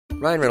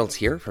Ryan Reynolds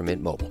here from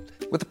Mint Mobile.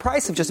 With the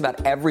price of just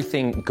about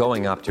everything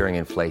going up during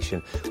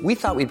inflation, we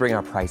thought we'd bring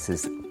our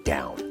prices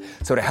down.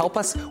 So to help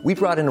us, we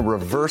brought in a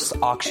reverse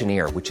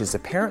auctioneer, which is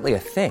apparently a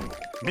thing.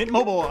 Mint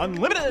Mobile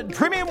Unlimited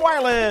Premium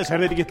Wireless. How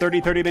to get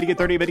 30, 30, bit to get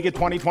 30, bit to get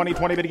 20, 20,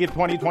 20, bit to get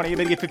 20, 20,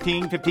 bit to get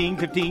 15, 15,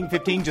 15,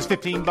 15, just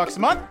 $15 a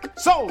month?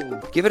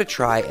 Sold! Give it a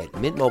try at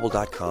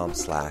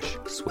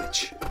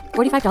mintmobile.com/switch.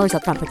 $45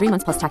 up front for 3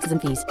 months plus taxes and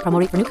fees. Promo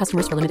rate for new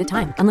customers for limited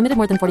time. Unlimited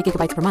more than 40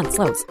 gigabytes per month.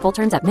 Slows full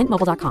terms at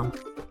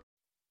mintmobile.com.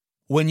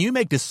 When you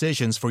make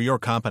decisions for your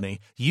company,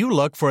 you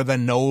look for the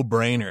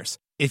no-brainers.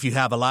 If you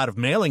have a lot of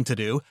mailing to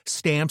do,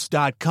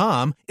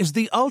 Stamps.com is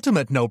the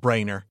ultimate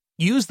no-brainer.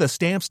 Use the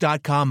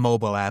Stamps.com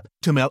mobile app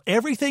to mail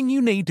everything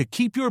you need to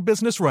keep your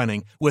business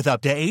running with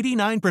up to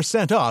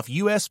 89% off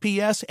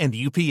USPS and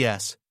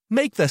UPS.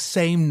 Make the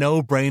same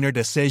no-brainer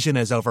decision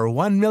as over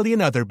 1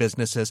 million other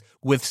businesses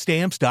with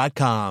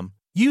Stamps.com.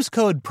 Use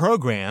code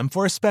PROGRAM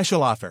for a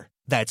special offer.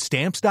 That's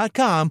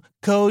Stamps.com,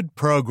 code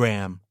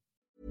PROGRAM.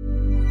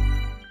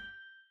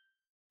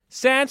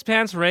 Sans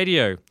Pants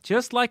Radio.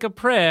 Just like a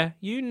prayer,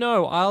 you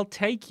know I'll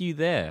take you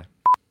there.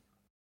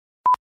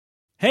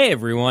 Hey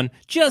everyone,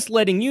 just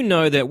letting you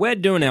know that we're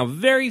doing our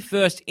very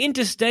first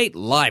interstate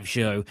live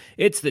show.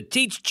 It's the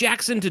Teach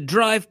Jackson to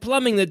Drive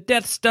Plumbing the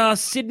Death Star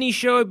Sydney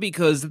show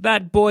because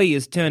that boy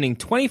is turning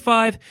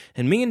 25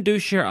 and me and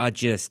Dusha are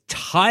just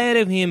tired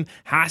of him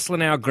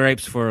hassling our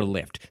grapes for a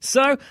lift.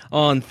 So,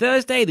 on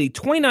Thursday the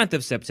 29th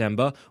of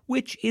September,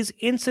 which is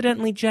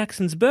incidentally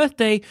Jackson's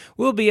birthday,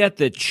 we'll be at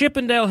the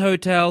Chippendale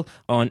Hotel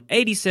on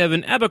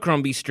 87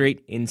 Abercrombie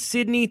Street in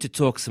Sydney to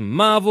talk some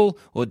Marvel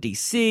or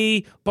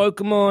DC,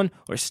 Pokemon,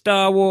 or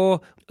Star Wars,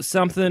 or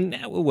something.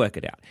 We'll work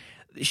it out.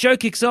 The show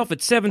kicks off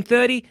at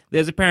 7:30.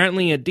 There's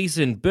apparently a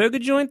decent burger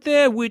joint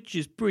there, which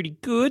is pretty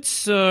good,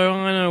 so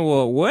I know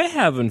what we're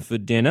having for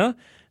dinner.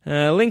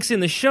 Links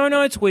in the show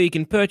notes where you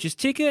can purchase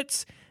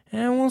tickets,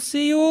 and we'll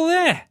see you all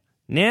there.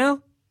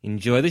 Now,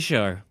 enjoy the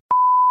show.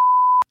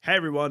 Hey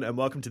everyone, and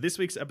welcome to this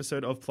week's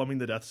episode of Plumbing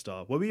the Death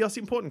Star, where we ask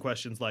important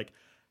questions like,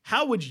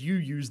 how would you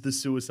use the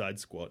Suicide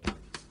Squad?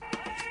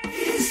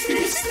 Is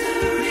this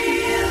the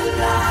real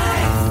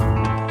life?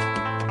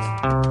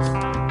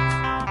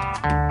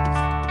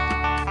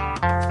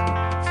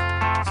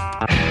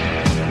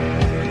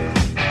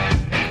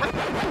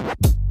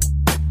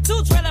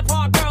 Two trailer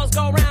park girls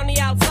go round the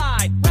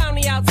outside, round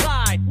the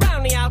outside,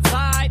 round the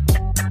outside.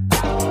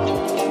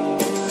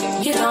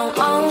 You don't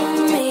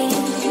own me.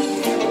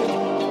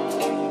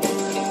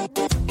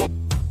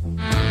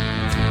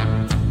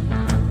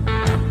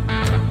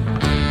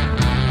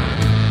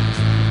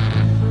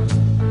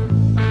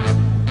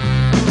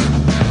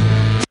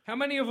 How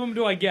many of them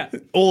do I get?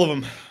 All of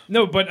them.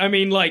 No, but I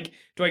mean, like,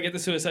 do I get the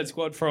Suicide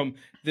Squad from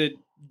the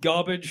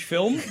garbage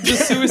film, The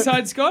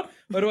Suicide Squad?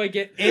 Or do I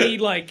get any,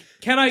 like,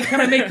 can I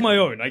make my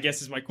own, I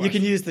guess is my question. You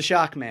can use the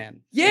Shark Man.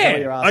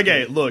 Yeah.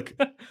 Okay, look,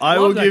 I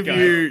will give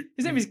you...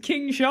 His name is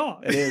King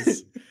Shark. It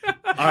is.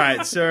 All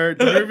right, so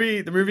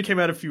the movie came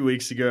out a few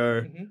weeks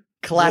ago. Mm-hmm.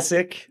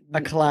 Classic,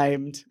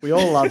 acclaimed. We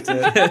all loved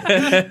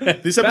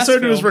it. This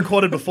episode was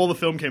recorded before the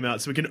film came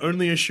out, so we can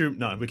only assume...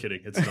 No, we're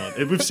kidding. It's not.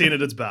 If we've seen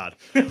it, it's bad.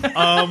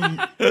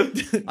 I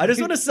just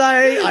want to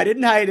say I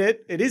didn't hate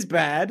it. It is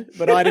bad,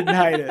 but I didn't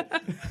hate it.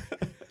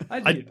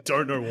 I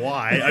don't know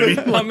why.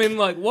 I mean,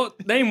 like,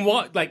 name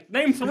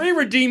 3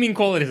 redeeming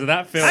qualities of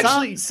that film.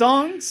 Actually,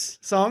 songs.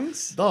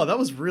 Oh, that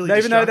was really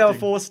Even though they were distracting.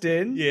 forced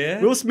in. Yeah.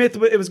 Will Smith,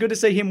 it was good to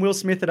see him Will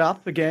Smith it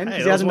up again, because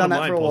Hey, he hasn't that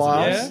done was that one for of a mine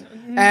while. positives.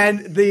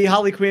 And the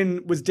Harley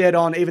Quinn was dead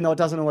on, even though it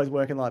doesn't always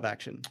work in live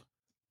action.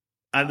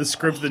 And the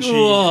script that she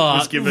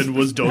was given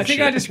was dog I think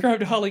shit. I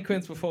described Harley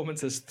Quinn's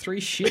performance as 3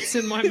 shits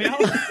in my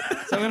mouth.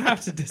 So I'm going to have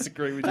to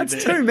disagree with That's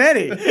you there. too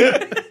many.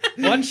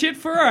 1 shit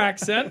for her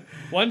accent,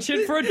 1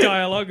 shit for a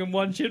dialogue, and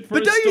 1 shit for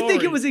But a don't story. you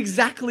think it was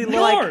exactly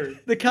No.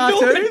 like the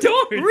cartoon? No, I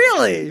don't.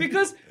 Really?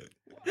 Because,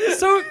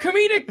 so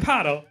comedic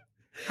patter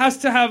has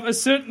to have a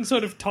certain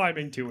sort of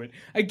timing to it.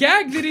 A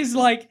gag that is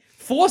like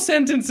 4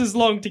 sentences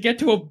long to get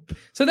to a...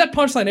 So that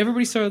punchline,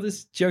 everybody saw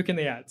this joke in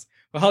the ads.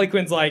 Where Harley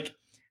Quinn's like,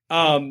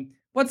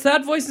 what's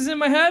that? Voices in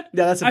my head?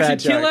 Yeah, that's a I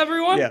bad should kill joke.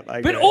 everyone? Yeah,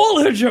 I but agree.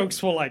 all her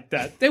jokes were like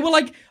that. They were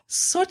like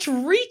such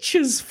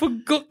reaches for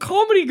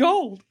comedy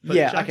gold.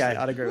 Yeah, okay,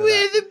 I'd agree with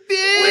that. We're the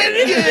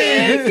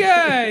bad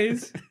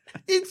guys.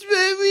 It's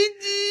what we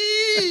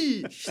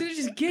do. She should have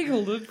just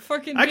giggled and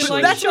fucking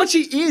Actually, been like, That's what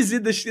she is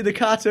in the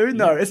cartoon,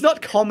 though. It's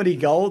not comedy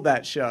gold,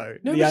 that show.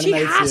 No, the but she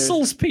animated series.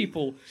 hassles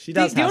people. She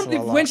does hassle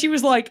a lot. When she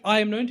was like, I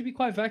am known to be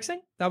quite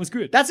vexing, that was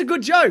good. That's a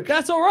good joke.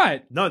 That's all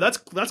right. No, that's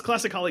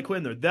classic Harley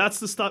Quinn, though. That's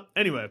the stuff...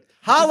 Anyway.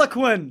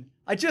 Harlequin.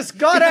 I just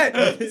got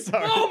it.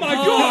 Sorry. Oh my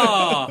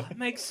god. Oh,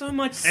 makes so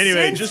much sense.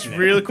 Anyway, just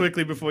really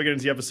quickly before we get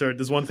into the episode,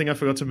 there's one thing I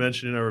forgot to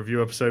mention in our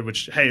review episode,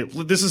 which, hey,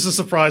 this is a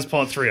surprise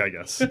part 3, I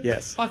guess.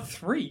 Yes. Part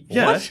 3.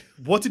 Yeah.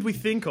 What did we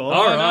think of?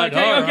 All right,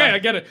 okay, all okay, right. I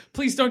get it.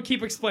 Please don't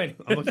keep explaining.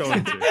 I'm not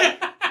going to.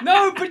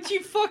 No, but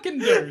you fucking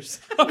do.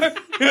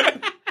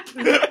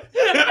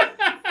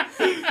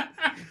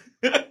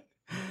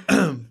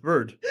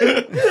 Rude.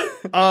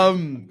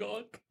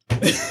 God.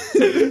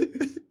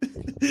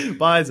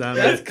 Bye, Sam.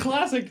 That's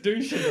classic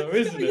douching, though,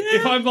 isn't it?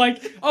 If I'm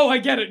like, oh, I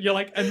get it, you're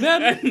like, and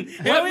then let me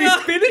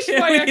finish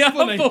my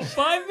explanation. For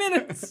 5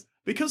 minutes.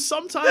 Because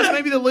sometimes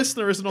maybe the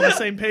listener isn't on the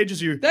same page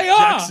as you, They are.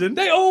 Jackson.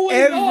 They always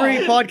Every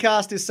are.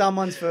 podcast is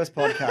someone's first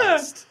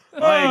podcast.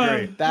 I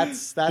agree.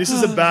 That's This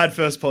is a bad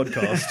first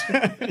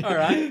podcast. All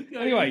right.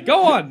 Anyway,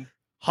 go on.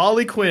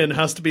 Harley Quinn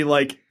has to be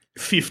like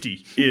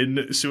 50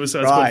 in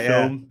Suicide Squad Right,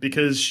 yeah. film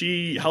because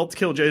she helped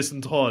kill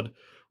Jason Todd,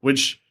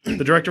 which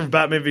the director of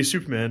Batman v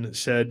Superman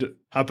said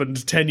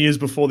happened 10 years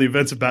before the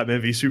events of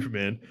Batman v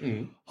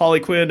Superman. Harley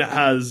Quinn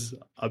has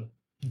a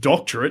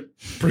doctorate,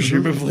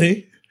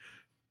 presumably.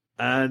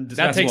 And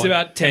That takes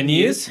about 10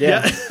 years.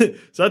 yeah. So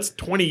that's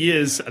 20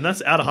 years, and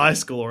that's out of high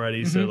school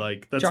already. So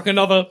like that's Chuck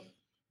another.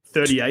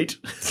 38.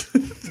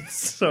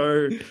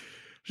 So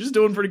she's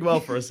doing pretty well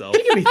for herself.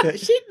 She could be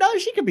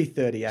she could be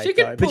 38 She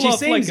could though, but pull she off,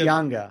 seems like, a-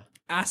 younger.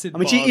 Acid I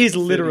mean, she bath is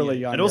 38. literally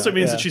younger. It also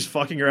means yeah. that she's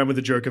fucking around with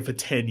the Joker for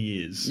 10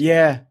 years.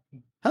 Yeah.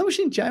 How long was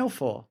she in jail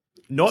for?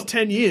 Not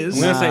 10 years.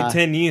 I'm going to Nah. say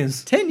 10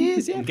 years. 10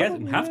 years, yeah. Get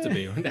probably, have to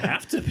yeah. be. They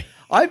have to be.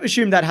 I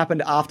assumed that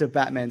happened after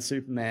Batman,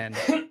 Superman.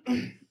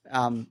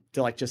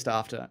 To like just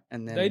after.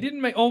 And then They didn't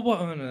make. Oh, what?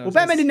 Oh, no. Well,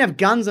 Batman didn't have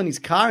guns on his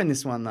car in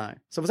this one though.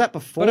 So was that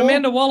before? But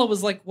Amanda Waller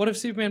was like, what if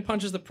Superman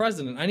punches the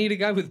president? I need a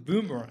guy with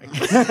boomerang.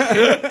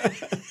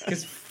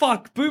 Because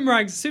fuck,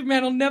 boomerangs.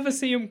 Superman will never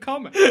see him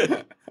coming.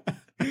 Get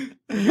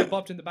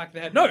bopped in the back of the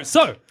head. No,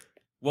 so.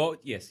 Well,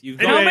 yes. You've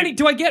How got... many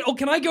do I get? Or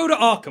can I go to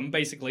Arkham,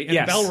 basically, and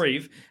Yes. Bell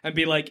Reeve and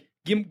be like,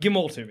 give them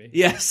all to me?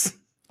 Yes.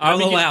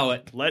 I'll allow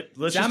it. Let's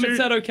Sam just had do...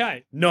 said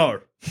okay.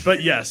 No.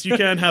 But yes, you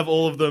can have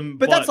all of them.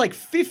 But that's like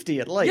 50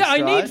 at least. Yeah,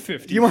 I right? need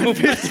 50. You want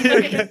 50?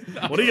 Okay.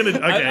 What are you going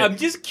to... Okay. I'm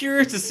just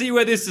curious to see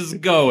where this is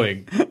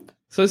going.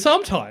 So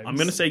sometimes. I'm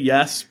going to say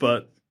yes,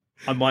 but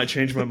I might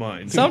change my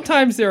mind.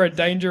 Sometimes there are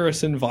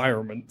dangerous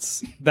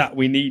environments that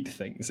we need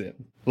things in.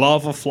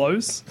 Lava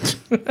flows,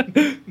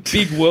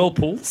 big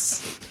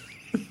whirlpools,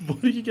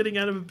 What are you getting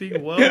out of a big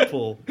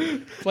whirlpool?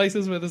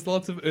 places where there's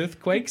lots of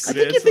earthquakes. I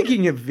think you're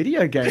thinking of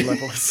video game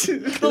levels.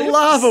 The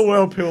lava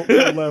whirlpool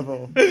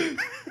level.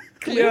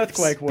 The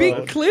earthquake world.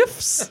 Big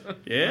cliffs.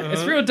 Yeah?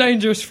 It's real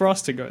dangerous for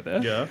us to go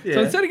there. Yeah.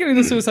 So instead of getting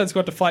the Suicide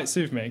Squad to fight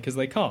Superman, because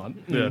they can't,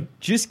 Yeah.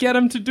 just get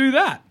them to do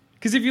that.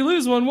 Because if you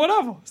lose one,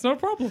 whatever. It's not a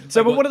problem.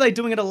 So, but what are they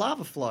doing at a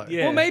lava flow?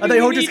 Yeah. Well, maybe Are they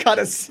we all need- just kind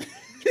of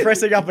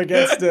pressing up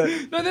against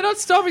it? No, they're not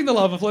stopping the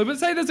lava flow, but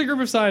say there's a group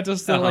of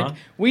scientists that are like,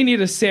 we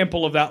need a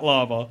sample of that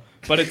lava,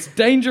 but it's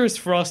dangerous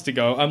for us to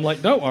go. I'm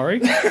like, don't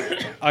worry.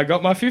 I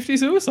got my 50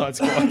 Suicide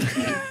Squad.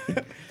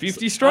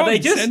 50 strong. Are they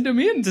just Send them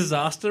in.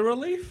 disaster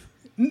relief?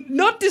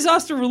 Not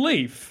disaster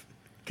relief.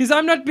 Because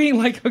I'm not being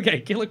like, okay,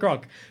 Killer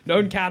Croc,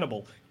 known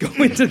cannibal, go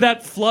into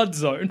that flood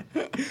zone.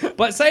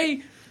 But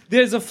say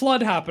there's a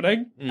flood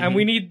happening, and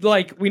we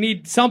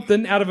need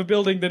something out of a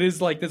building that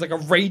is like, there's like a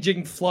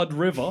raging flood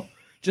river.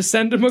 Just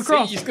send them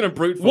across. you're just gonna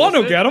brute force One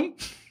will it? get them.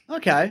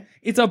 Okay.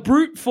 It's a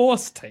brute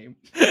force team.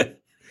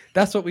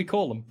 That's what we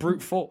call them,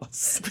 brute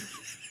force.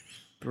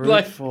 Brute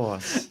Like-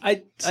 force.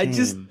 I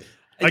just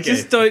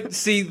Okay. don't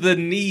see the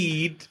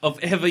need of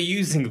ever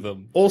using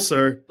them.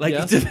 Also, Like,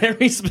 Yeah. it's a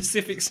very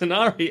specific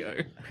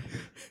scenario.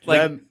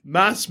 Like,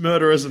 mass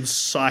murderers and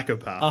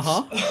psychopaths.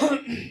 Uh-huh.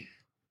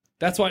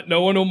 That's why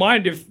no one will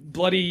mind if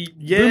bloody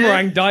Yeah.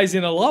 Boomerang dies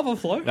in a lava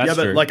flow. That's Yeah,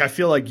 but true. like I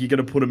feel like you're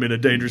going to put them in a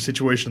dangerous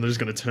situation. They're just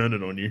going to turn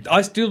it on you.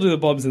 I still do the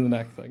bombs in the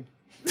neck thing.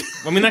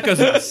 I mean, that goes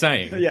without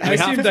saying. Yeah. I We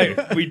have assume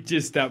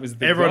to. that was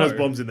the Everyone go. has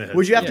bombs in their head.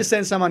 Would you have Yeah. to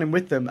send someone in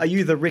with them? Are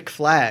you the Rick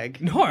Flag?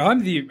 No, I'm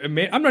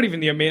not even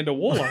the Amanda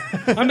Waller.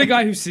 I'm the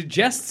guy who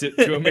suggests it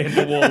to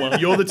Amanda Waller.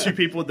 You're the two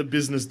people at the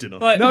business dinner.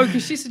 Like, No,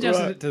 because she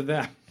suggested it to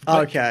them.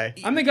 Okay.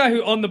 I'm the guy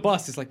who on the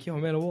bus is like, yo,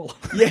 Amanda Waller.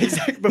 Yeah,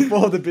 exactly.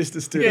 Before the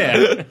business dinner. yeah.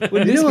 Wouldn't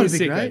You this know be a what'd be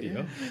sick great?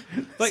 idea?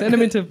 Send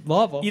him into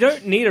lava. You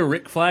don't need a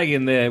Rick Flag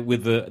in there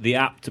with the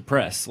app to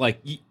press. Like,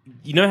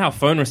 you know how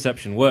phone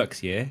reception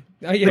works, yeah?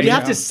 Oh, yeah, But you yeah.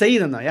 have to see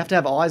them though. You have to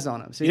have eyes on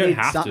them. So you You don't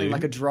need have something to.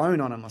 like a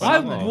drone on them or I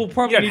something. will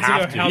probably You need don't to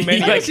know have to. how many.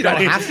 Like, You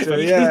don't have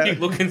to, yeah. You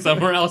look in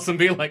somewhere else and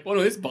be like, what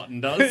this button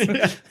does?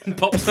 And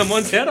pop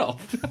someone's head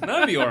off.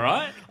 That'd be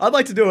alright. I'd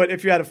like to do it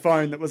if you had a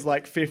phone that was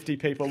like 50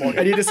 people long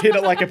and you just hit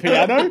it like a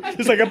piano.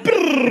 Just like a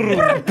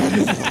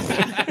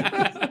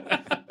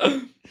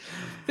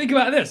Think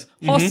about this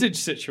hostage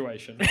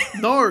situation.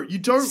 No, you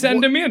don't.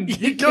 Send him in.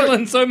 You're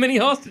killing so many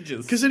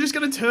hostages. Because they're just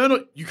going to turn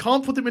on. You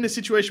can't put them in a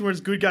situation where it's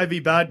good guy v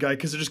bad guy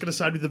because they're just going to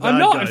side with the bad I'm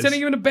not. guys. I'm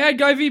sending him in a bad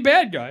guy v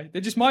bad guy.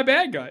 They're just my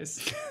bad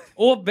guys.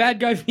 Or bad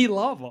guy v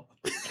lava.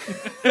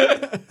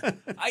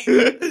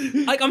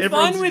 I'm Everyone's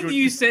fine with good.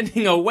 you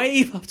sending a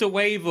wave after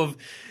wave of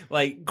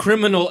like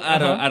criminal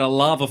at a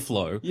lava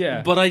flow.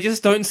 Yeah. But I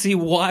just don't see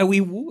why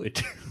we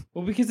would.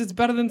 Well, because it's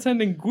better than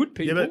sending good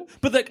people. Yeah,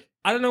 But like,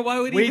 I don't know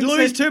why we'd We even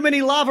lose send- too many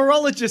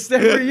lavarologists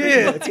every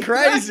year. It's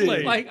crazy.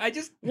 Exactly. Like, I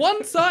just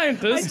One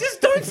scientist. I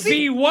just don't see-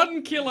 v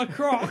one killer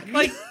croc.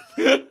 like.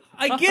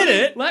 I get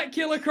it. Let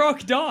Killer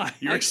Croc die.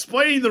 You're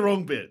explaining the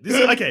wrong bit. This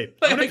is okay.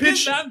 I'm I gonna get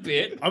pitch. that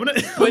bit. I'm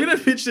gonna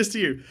pitch this to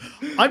you.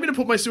 I'm gonna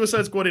put my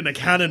Suicide Squad in a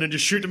cannon and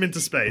just shoot them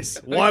into space.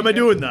 Why am I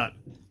doing that?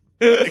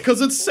 Because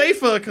it's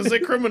safer, because they're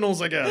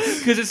criminals, I guess.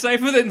 Because it's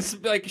safer than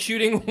like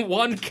shooting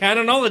one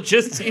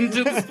cannonologist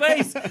into the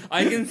space.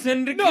 I can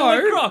send a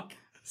killer croc.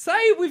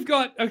 Say we've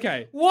got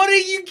okay. What are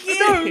you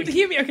No, kidding?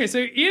 hear me. Okay, so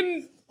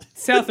in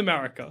South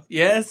America,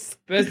 Yes.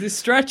 there's this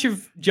stretch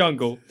of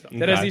jungle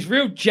that has Okay. these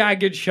real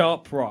jagged,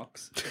 sharp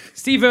rocks.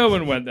 Steve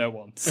Irwin went there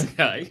once.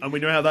 Okay. And we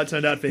know how that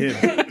turned out for him.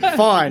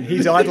 Fine, he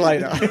died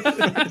later.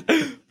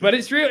 But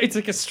it's real. It's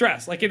like a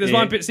stress. Like there's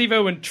one bit Steve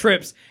Irwin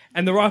trips,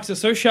 and the rocks are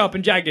so sharp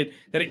and jagged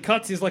that it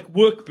cuts his like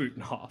work boot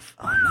in half.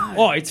 Oh no!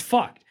 Oh, it's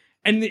fucked.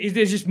 And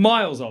there's just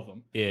miles of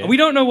them. Yeah. And we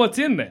don't know what's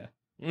in there.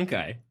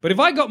 Okay. But if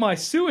I got my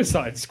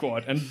Suicide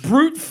Squad and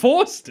brute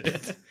forced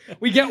it,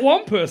 we get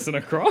one person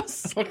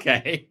across.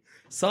 Okay.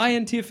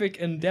 Scientific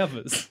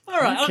endeavors. All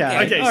right. Okay.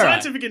 Okay. Okay, all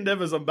right. scientific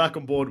endeavors I'm back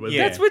on board with.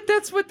 Yeah. That's what the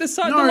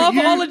No,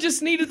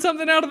 lavaologist needed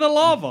something out of the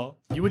lava.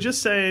 You were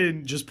just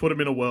saying just put him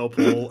in a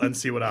whirlpool and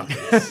see what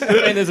happens.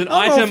 And there's an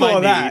I'm all item I for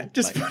need. that.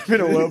 Just put him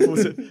in a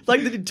whirlpool.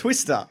 Like they did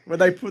Twister, where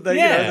they put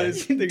Yeah.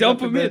 they Dump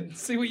got them in,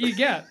 see what you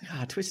get.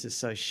 Ah, Twister's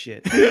so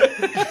shit.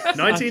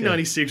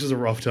 1996 was a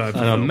rough time for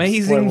An films.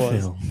 amazing What it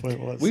film. was. What it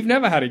was. We've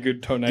never had a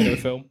good tornado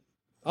film.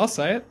 I'll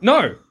say it.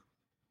 No.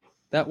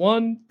 That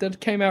one that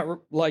came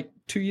out like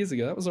 2 years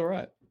ago, that was all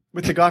right.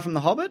 With the guy from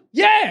The Hobbit?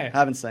 Yeah!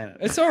 Haven't seen it.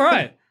 It's all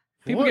right.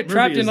 People What get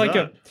trapped movie in is like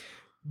that? a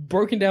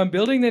broken down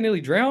building, they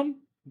nearly drown.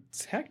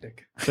 It's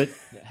hectic. But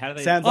how do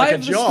they? Sounds Eye like a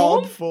of the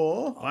job Storm?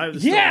 for. I have the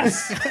story.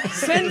 Yes!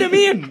 Send them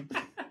in!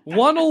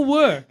 One'll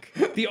work.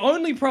 The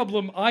only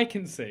problem I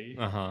can see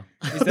Uh huh.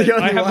 is The that I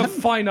only have one? a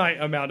finite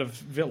amount of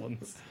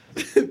villains.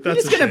 That's You're a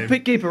just going shame. to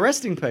keep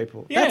arresting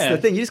people. That's Yeah. the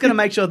thing. You're just going to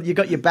make sure that you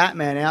got your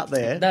Batman out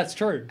there. That's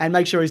true. And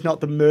make sure he's not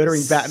the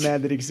murdering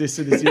Batman that exists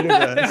in this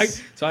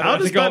universe. So I don't How have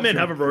does to go Batman through-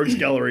 have a rogues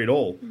gallery at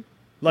all?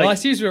 Like, Well, I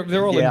see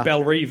they're all Yeah. in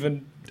Belle Reve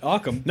and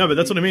Arkham. no, but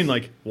that's what I mean.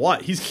 Like,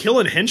 why? He's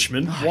killing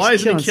henchmen. Why Oh,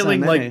 he's isn't he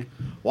killing killing, so like, many.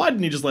 why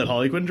didn't he just let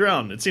Harley Quinn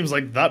drown? It seems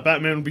like that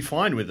Batman would be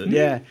fine with it.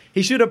 Yeah.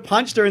 He should have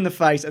punched her in the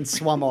face and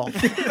swum off.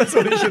 That's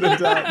what he should have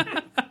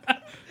done.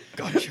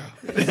 Gotcha.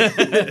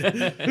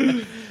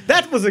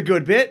 That was a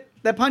good bit.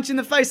 That punch in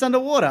the face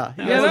underwater.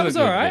 Yeah, that was a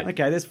good all right.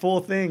 Okay, there's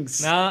 4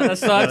 things. Nah,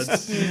 that's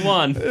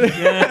one.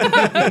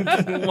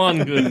 Yeah.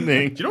 One good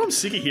thing. Do you know what I'm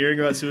sick of hearing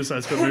about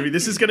Suicide Squad movie?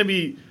 This is going to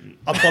be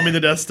a plumbing the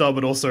Death Star,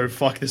 but also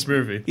fuck this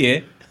movie.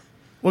 Yeah.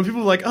 When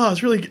people are like, oh,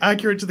 it's really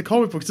accurate to the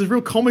comic books. It's a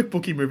real comic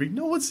booky movie.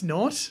 No, it's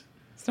not.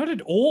 It's not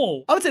at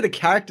all. I would say the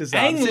characters are.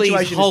 Ang The Lee's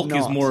situation Hulk is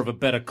not. more of a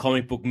better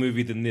comic book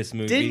movie than this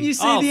movie. Didn't you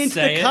see I'll the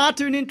say it.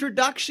 cartoon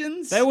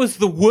introductions? That was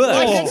the worst.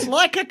 Like, it's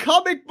like a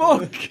comic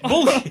book.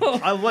 Bullshit.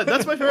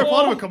 That's my favorite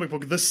part of a comic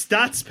book, the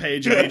stats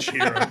page of each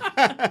hero.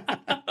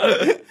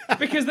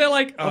 Because they're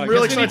like, oh, I'm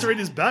really guess we excited need to read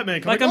this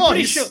Batman comic. Like, I'm oh,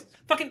 pretty he's- sure.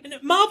 Fucking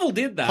Marvel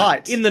did that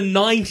Height. in the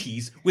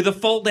 90s with a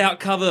fold-out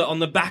cover on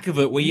the back of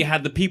it where you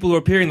had the people who were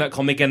appearing in that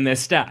comic and their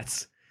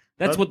stats.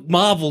 That's what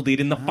Marvel did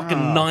in the fucking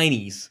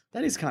 90s.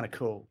 That is kind of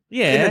cool.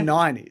 Yeah. In the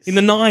 90s. In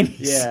the 90s.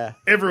 Yeah.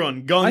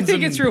 Everyone, guns I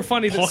think and it's real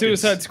funny that pockets.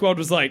 Suicide Squad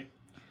was like,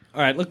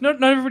 all right, look,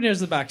 not everybody knows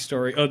the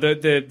backstory or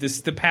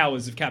the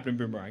powers of Captain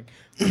Boomerang.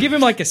 We'll give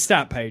him like a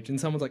stat page, and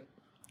someone's like,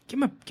 give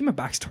him a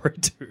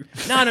backstory too.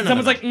 No.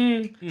 Someone's like,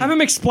 have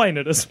him explain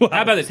it as well.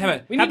 How about this?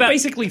 We need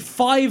basically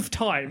 5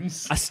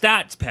 times. a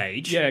stats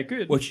page? Yeah,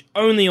 good. Which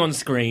only on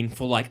screen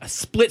for like a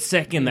split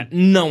second that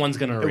no one's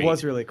going to read. It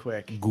was really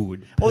quick.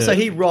 good. Also,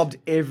 he robbed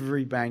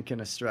every bank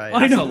in Australia.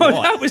 I know, a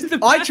lot. that was the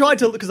I tried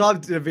to, because I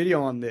did a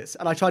video on this,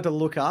 and I tried to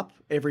look up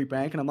every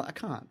bank, and I'm like, I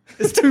can't.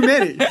 There's too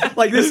many.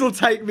 Like, this will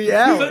take me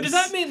hours. So does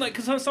that mean, like,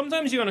 because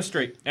sometimes you're on a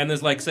street and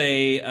there's, like,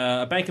 say,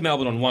 a Bank of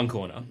Melbourne on one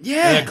corner,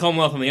 Yeah. and a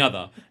Commonwealth on the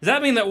other. Does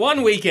that mean that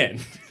one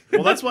weekend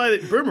Well, that's why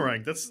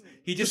Boomerang. That's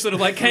he just sort of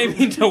like came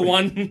into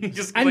one,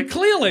 just And like,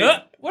 clearly,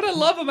 "Ah." what I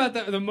love about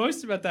that, the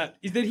most about that,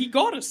 is that he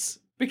got us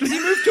because he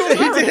moved to He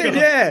America. did,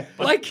 yeah.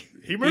 Like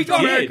he moved to got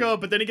America,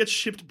 but then he gets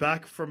shipped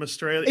back from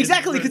Australia.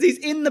 Exactly, because he's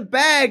in the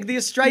bag, the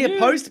Australia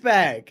Post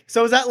bag.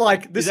 So is that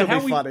like, this Is that will how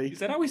be we- funny? Is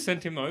that how we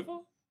sent him over?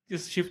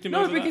 Just shipped him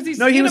No, over? because that? he's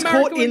No, he in was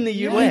America caught in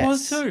the when- US. he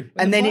was too.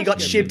 And then he got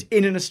Fuck him. shipped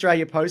in an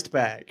Australia Post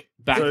bag.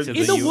 back So- to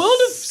In the US. world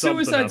of Something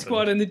Suicide happened.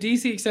 Squad and the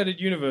DC Extended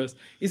Universe,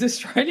 is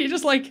Australia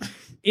just like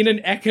in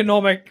an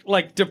economic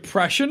like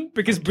depression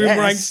because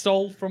Boomerang guess.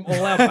 stole from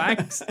all our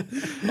banks?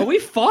 Are we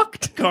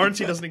fucked?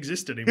 currency doesn't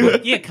exist anymore.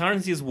 Yeah,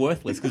 currency is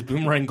worthless because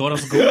Boomerang got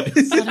us good.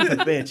 Son of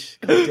a bitch.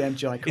 Goddamn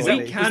Jai Is that-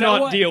 Courtney. is cannot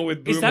that why- deal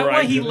with Is that why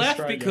boomerangs he in left?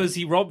 Australia. Because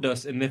he robbed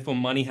us and therefore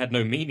money had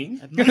no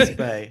meaning? Must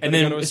be. And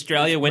then go to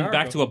Australia went back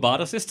America. to a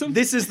barter system?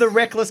 This is the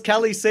Reckless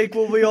Kelly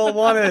sequel we all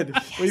wanted.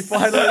 We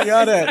finally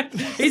got it.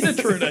 He's a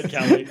true Ned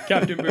Kelly,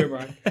 Captain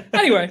Boomerang.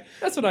 Anyway,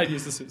 that's what I'd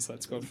use the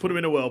Suicide Squad for. Put him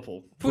in a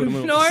whirlpool.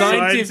 No,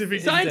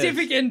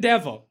 scientific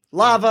endeavor.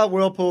 Lava,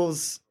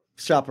 whirlpools,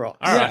 sharp rocks.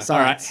 All right, all right.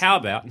 Science. How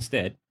about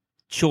instead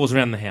chores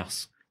around the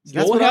house? That's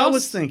Your what I house?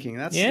 was thinking.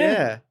 That's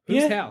Yeah.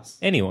 Whose Yeah. house?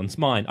 Anyone's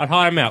mine. I'd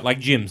hire him out like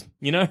Jim's,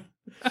 you know?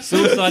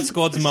 Suicide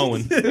Squad's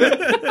mowing.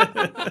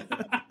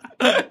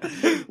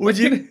 Would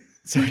you?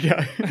 Sorry, go.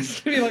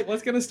 It's gonna be like,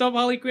 what's going to stop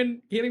Harley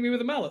Quinn hitting me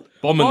with a mallet?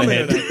 Bomb in the Bomb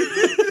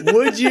head.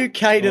 Would you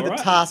cater All the right.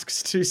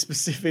 tasks to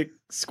specific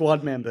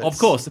squad members? Of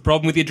course, the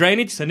problem with your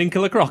drainage, send in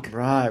Killer Croc.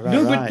 Right,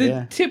 No, but the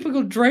yeah.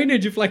 typical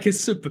drainage of like a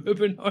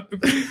suburban home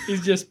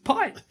is just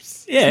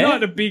pipes. Yeah. It's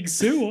not a big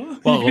sewer.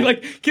 Well- You'd be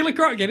like, Killer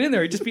Croc, get in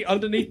there. He'd just be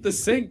underneath the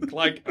sink.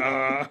 Like,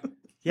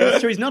 Yeah,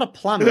 that's true. He's not a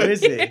plumber, is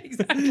he?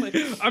 exactly.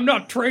 I'm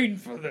not trained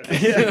for this.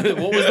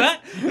 What was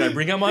that? Did I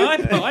bring out my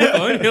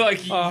iPhone? You're like,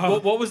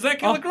 what was that,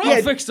 Killer Croc?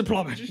 I'll fix the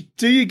plumbing.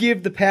 Do you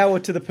give the power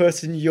to the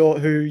person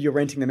who you're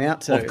renting them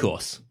out to? Of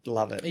course.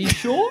 Love it. Are you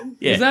sure?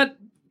 Yeah. Is that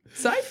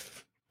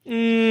safe?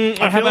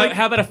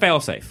 How about a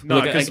fail-safe? No,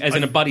 Look, 'cause as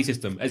in a buddy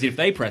system. As if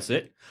they press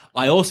it,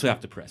 I also have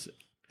to press it.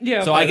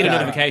 Yeah. So I get a okay.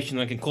 notification,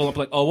 I can call up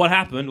like, oh, what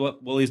happened?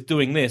 Well, he's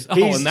doing this. Oh,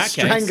 He's in that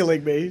case,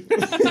 strangling me.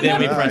 then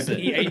we press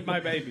He it. ate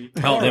my baby.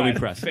 Oh, then we Alright,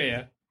 press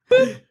it.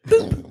 Fair.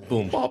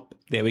 Boom.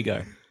 There we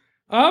go.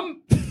 Are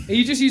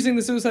you just using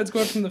the Suicide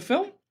Squad from the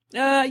film?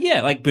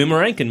 Yeah, like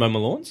Boomerang can mow my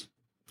lawns.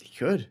 He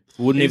could.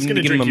 Wouldn't He's even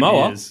gonna give him a drink your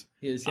mower. beers.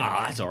 Yes.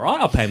 Ah, that's all right.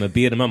 I'll pay him a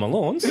beer to mow my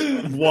lawns.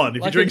 One.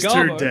 If Like he drinks a two,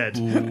 garbo. dead.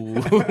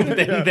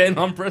 Ooh, then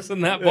I'm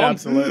pressing that Yeah, bomb.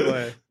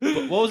 absolutely.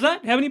 But what was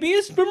that? How many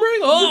beers? Boomerang?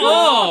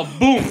 Oh,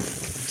 boom.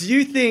 Do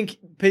you think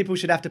people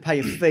should have to pay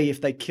a fee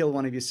if they kill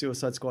one of your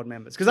Suicide Squad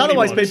members? Because Pretty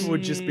otherwise much. people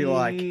would just be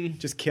like,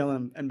 just kill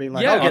him and be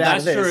like, Yeah, I'll get Oh, out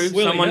of that's this. true.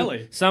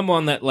 Willy-nilly.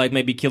 Someone that like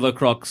maybe Killer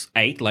Croc's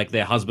ate, like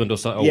their husband or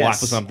Yes.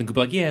 wife or something, could be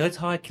like, yeah, let's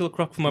hire Killer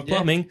Croc for my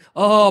plumbing.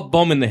 Oh,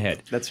 bomb in the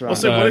head. That's right.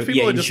 Also, what if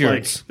people yeah, are just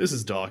insurance. like, this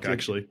is dark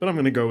actually, but I'm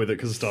going to go with it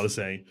because I started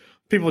saying,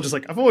 people are just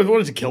like, I've always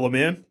wanted to kill a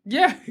man.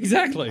 Yeah,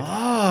 exactly.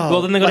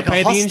 Well, then they got like to a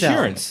pay the hostel.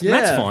 insurance. Yeah.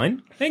 And that's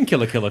fine. Then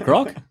Killer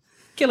Croc.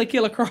 Killer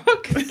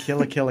Croc.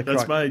 Killer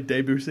That's Croc. my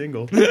debut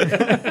single.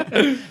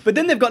 But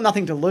then they've got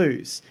nothing to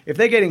lose. If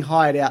they're getting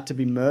hired out to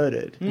be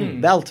murdered,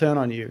 they'll turn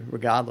on you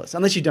regardless,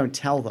 unless you don't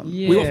tell them.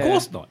 Yeah. Well, of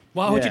course not.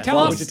 Why would you Yeah. tell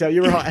Why us? would you tell?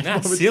 You're right.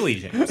 That's Why would- silly,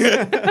 James.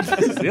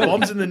 Silly.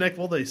 Bombs in the neck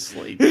while they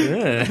sleep.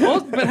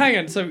 Well, but hang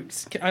on. So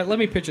let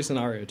me pitch a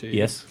scenario to you.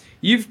 Yes.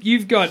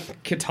 You've got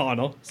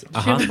Katana.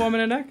 Does she have a bomb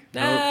in her neck?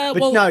 But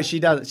well, no, she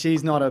does.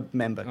 She's not a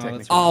member,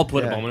 technically. I'll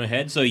put Yeah. a bomb on her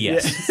head, so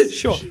yes.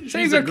 Sure. So She's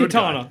you've a got good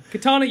Katana. guy.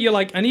 Katana, you're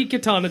like, I need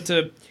Katana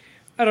to,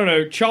 I don't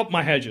know, chop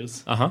my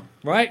hedges. Uh-huh.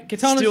 Right?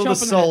 Katana's Steal the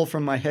chopping soul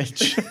from my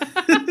hedge.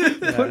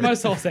 Put my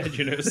soul's edge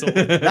in her sword.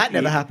 That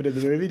never happened in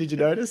the movie. Did you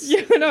notice?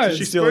 Yeah, I know.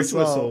 She Steal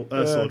spoke a to soul.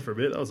 a sword for a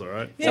bit. That was all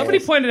right. Somebody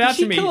pointed out Did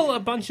she to me. kill a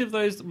bunch of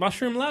those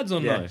mushroom lads or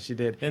Yeah, no? she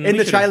did. Then In we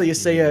the could've- trailer, you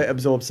see her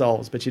absorb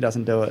souls, but she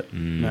doesn't do it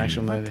in the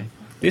actual movie.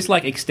 This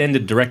like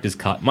extended director's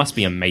cut must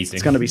be amazing.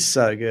 It's going to be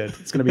so good.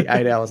 It's going to be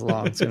 8 hours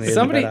long. It's going to be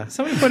Somebody better.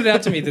 pointed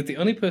out to me that the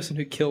only person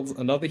who kills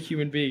another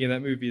human being in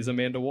that movie is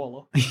Amanda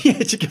Waller.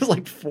 Yeah, she kills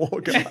like 4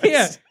 guys.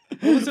 Yeah.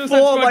 All the Suicide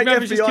Four, Squad like,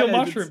 members just FBI kill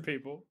agents. mushroom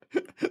people.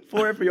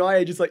 4 FBI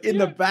agents like in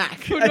the back.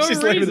 for And no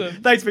she's like,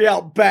 reason. takes me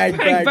out. Bang,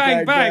 Bang,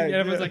 bang, bang. And Yeah.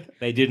 everyone's like,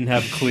 They didn't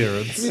have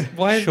clearance.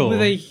 why Sure. were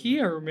they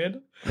here,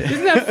 Amanda?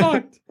 Isn't that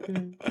fucked?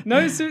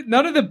 No,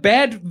 none of the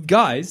bad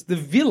guys, the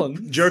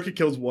villain. Joker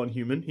kills one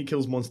human. He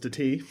kills Monster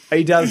T.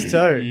 He does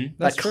too.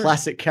 That's That true.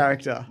 classic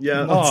character.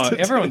 Yeah. Oh,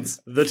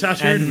 everyone's. The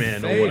tattooed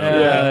man or Fade.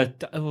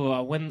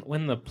 whatever.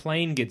 When the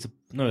plane gets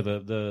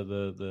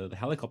the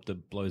helicopter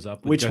blows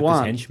up with Which Joker's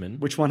one? henchmen.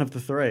 Which one of the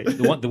 3?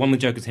 The one with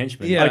Joker's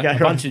henchmen. Yeah. Okay, a right.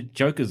 bunch of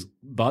Joker's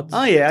buds.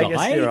 Oh, yeah, I guess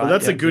die. you're right. Well,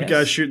 that's Yeah. a good guy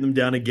Yes. shooting them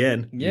down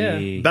again.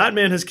 Yeah.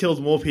 Batman has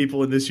killed more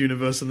people in this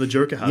universe than the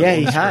Joker has. Yeah, on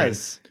he screen.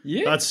 has.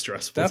 Yeah. That's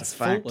stressful. That's a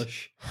fact.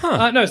 foolish.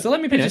 No, so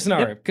let me pitch a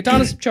scenario.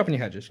 Katana's chopping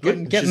your hedges.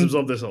 She's Getting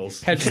absorbed their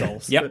souls. hedge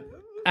souls. Yep.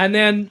 And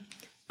then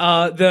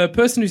the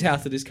person whose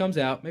house it is comes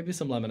out, maybe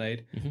some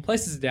lemonade,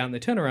 places it down, they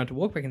turn around to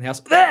walk back in the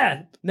house. Ah!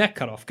 Neck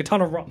cut off.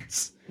 Katana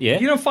runs. Yeah.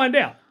 You don't find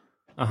out.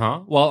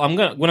 Well,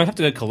 when I have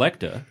to go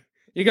collect her,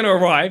 You're going to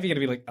arrive, you're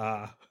going to be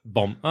like,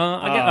 bomb.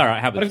 I get all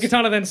right. What if Habits.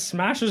 Katana then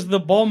smashes the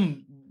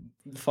bomb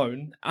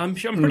phone? I'm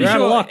pretty You're out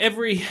of sure luck.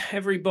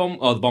 every bomb.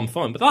 Oh, the bomb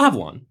phone, but they'll have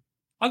one.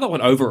 I got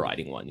one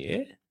overriding one.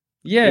 Yeah.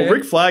 Yeah. Well,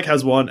 Rick Flag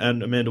has one,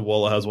 and Amanda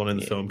Waller has one in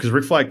the film because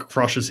Rick Flag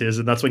crushes his,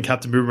 and that's when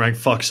Captain Boomerang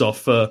fucks off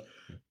for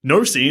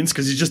no scenes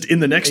because he's just in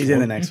the next He's one. in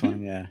the next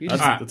one, yeah.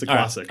 That's a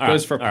classic.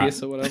 Goes for a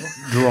piss or whatever.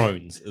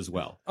 Drones as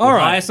well. All We'll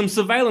right. hire some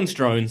surveillance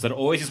drones that are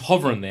always just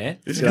hovering there.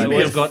 This is They've going to be a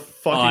always got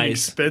fucking eyes.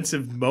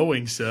 expensive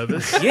mowing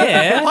service.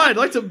 Yeah. Hi, I'd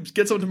like to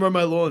get someone to mow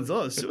my lawns.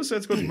 Oh,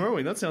 Suicide Squad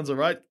mowing. That sounds all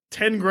right.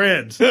 10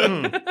 grand.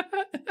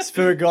 It's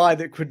for a guy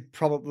that could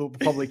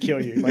probably kill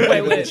you. Like,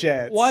 give it a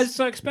chance. Why is it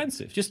so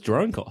expensive? Just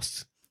drone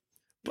costs.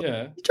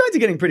 Yeah. Drones are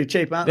getting pretty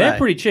cheap, aren't They're they?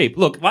 pretty cheap.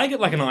 Look, if I get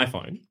like an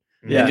iPhone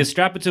Yeah. and just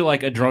strap it to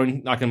like a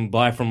drone I can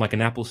buy from like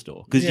an Apple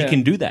store because Yeah. you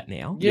can do that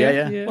now.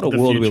 Yeah. What a The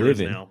world we future live is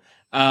in.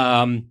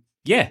 now.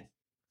 Yeah.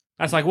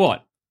 That's like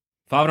what?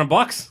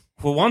 $500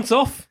 for once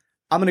off?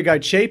 I'm going to go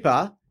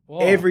cheaper. Whoa.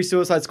 Every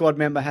Suicide Squad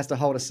member has to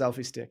hold a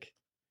selfie stick.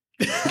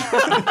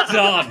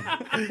 Done.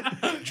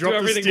 Drop the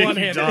everything stick, you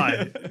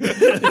one-handed.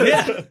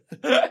 die.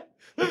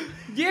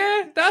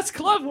 Yeah, that's That's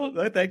clever.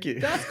 No, thank you.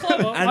 That's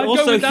clever. And I'd go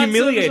also with that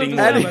humiliating service them.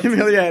 over And helmets.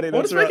 humiliating. Or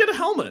That's just make right. it a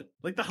helmet.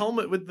 Like the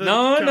helmet with the...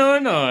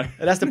 No.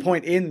 It has to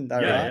point in, though,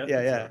 Yeah, right?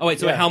 yeah. Yeah. Oh wait,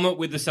 so Yeah. a helmet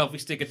with the selfie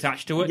stick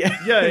attached to it? Yeah.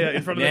 Yeah,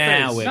 in front of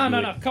Now the we're face.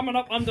 No, good. coming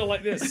up under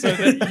like this, so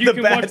that you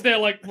can bad- watch their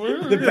like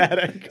The bad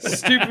angle.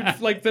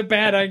 stupid, like the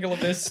bad angle of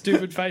their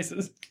stupid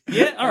faces.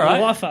 Yeah, all I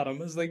right. laugh at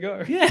them as they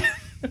go. Yeah.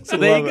 So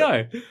there you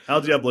Love go.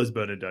 El Diablo's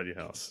burning down your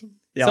house.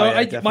 Yeah, So yeah,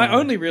 my definitely.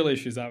 only real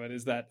issues of it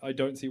is that I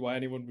don't see why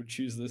anyone would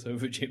choose this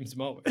over Jim's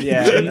mower.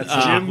 Yeah, that's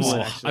Jim's- Jim's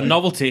A actually.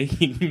 novelty.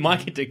 You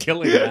might get to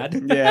killing that.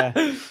 Yeah.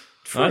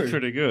 That's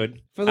pretty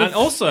good. For the- And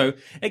also,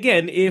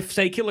 again, if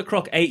say Killer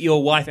Croc ate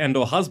your wife and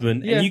or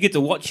husband, Yeah. and you get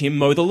to watch him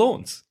mow the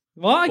lawns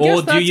Well, I guess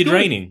or do that's your good.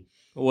 draining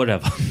or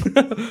whatever,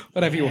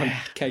 Whatever you want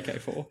KK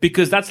for.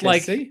 because that's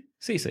like KC?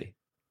 CC,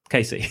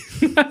 KC,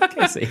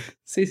 KC.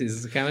 Cece's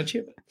is a kind of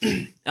chip.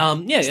 Yeah,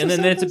 and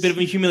then there's a bit of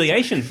a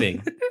humiliation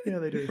thing. Yeah,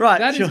 they do. Right.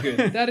 That is sure.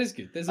 good. That is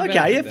good. There's a Okay,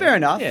 benefit yeah, there. fair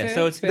enough. Yeah,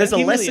 so it's There's a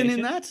lesson in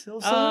humiliation. that.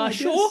 Also, I guess.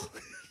 Sure.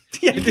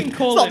 Yeah, You can it's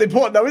call not it-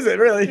 important though, is it?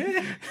 Really?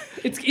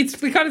 It's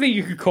the kind of thing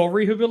you could call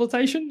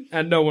rehabilitation,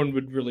 and no one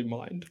would really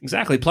mind.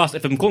 Exactly. Plus,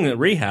 if I'm calling it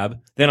rehab,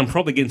 then I'm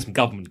probably getting some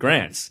government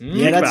grants.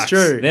 Yeah, that's Kickbacks.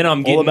 true. Then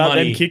I'm getting All about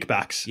money. them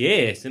kickbacks.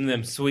 Yeah, send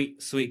them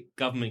sweet, sweet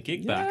government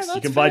kickbacks.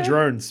 You can buy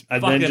drones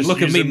and then Fucking just look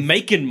at use me them.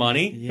 making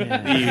money.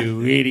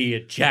 You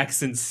idiot,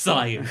 Jackson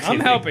Science. I'm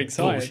helping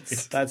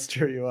science. That's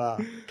true. You are.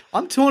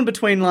 I'm torn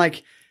between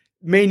like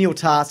menial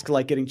tasks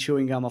like getting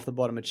chewing gum off the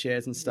bottom of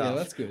chairs and stuff. Yeah,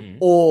 that's good.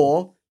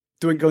 Or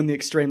going the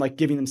extreme, like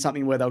giving them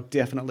something where they'll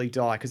definitely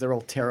die because they're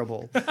all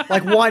terrible.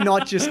 Like, why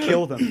not just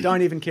kill them?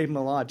 Don't even keep them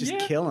alive. Just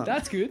kill them.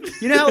 That's good.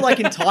 You know how, like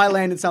in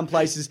Thailand and some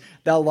places,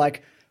 they'll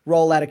like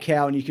roll out a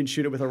cow and you can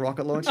shoot it with a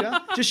rocket launcher?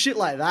 Just shit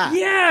like that.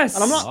 Yes!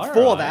 And I'm not All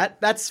for right.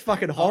 that. That's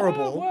fucking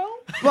horrible. well.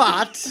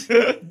 But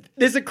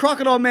there's a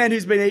crocodile man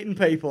who's been eating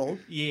people.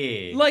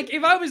 Yeah. Like,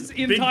 if I was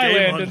in Big game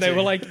Thailand and they hunting.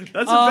 were like, That's the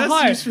best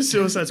hi, use for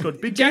Suicide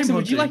Squad. Big Jackson, game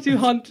would you like hunting. to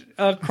hunt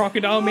a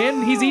crocodile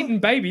man? He's eating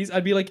babies.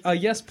 I'd be like,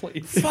 yes,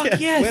 please. Fuck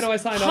yes. Where do I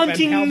sign up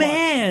Hunting and how much?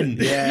 man.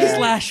 Yeah.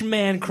 Slash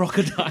man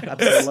crocodile.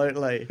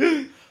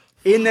 Absolutely.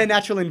 In their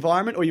natural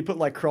environment, or you put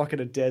like Croc in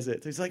a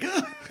desert. So he's like,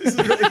 oh, this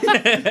is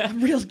really...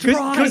 Real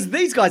dry. Because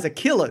these guys are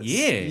killers.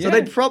 Yeah.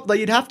 So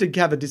you'd have to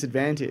have a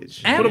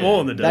disadvantage. And- Put them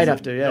all in the desert. They'd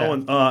have to, yeah. No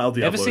one, El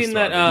Diablo Ever seen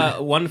started.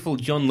 that wonderful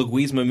John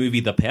Leguizamo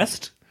movie, The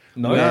Pest?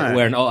 No.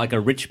 Where like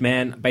a rich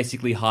man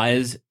basically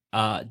hires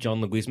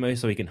John Leguizamo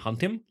so he can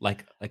hunt him.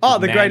 Like Oh,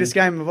 the man- greatest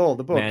game of all,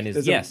 the book. Man is-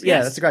 There's yes, yeah,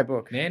 yes. that's a great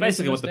book. Man,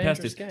 Basically what it's the most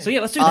pest is. dangerous game. So yeah,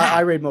 let's do that.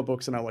 I read more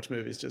books than I watch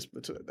movies. Just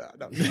no.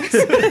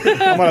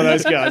 I'm one of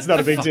those guys. Not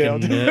a big deal.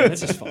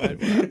 It's just fine.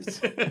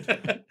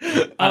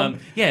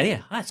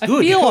 Yeah, that's I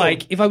good. feel Cool.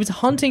 like if I was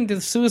hunting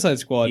the Suicide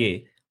Squad, Yeah.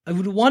 I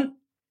would want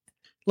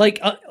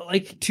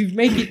like to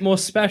make it more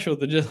special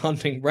than just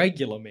hunting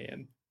regular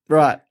man.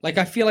 Right. Like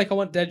I feel like I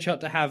want Deadshot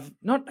to have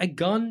not a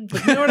gun,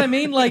 but you know what I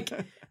mean, like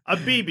A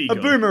BB A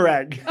gun.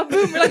 boomerang. a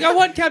boom. Like I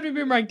want Captain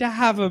Boomerang to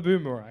have a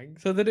boomerang,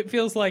 so that it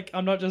feels like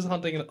I'm not just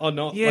hunting or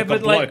not. Yeah, like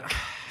but a like, bloke.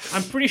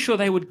 I'm pretty sure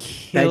they would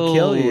kill,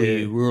 kill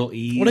you. real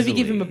easily. What if you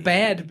give him a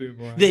bad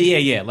boomerang?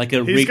 Yeah, like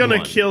a He's rigged gonna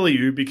one. kill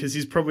you because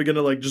he's probably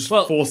gonna like just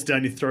Well- force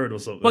down your throat or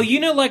something. Well, you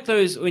know, like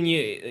those when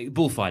you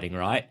bullfighting,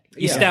 right?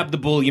 You Yeah. stab the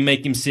bull, you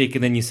make him sick,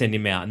 and then you send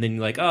him out, and then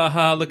you're like,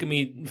 "Aha! Look at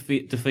me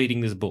defeating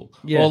this bull."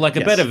 Yeah. Or like a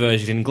Yes. better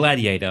version in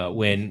Gladiator,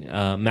 when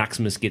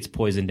Maximus gets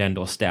poisoned and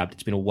or stabbed.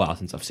 It's been a while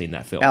since I've seen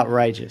that film.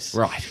 Outrageous.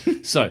 Right.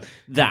 So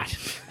that,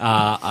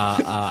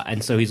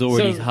 and so he's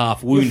already So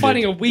half You're wounded.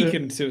 fighting a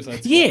weakened Suicide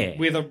Squad Yeah.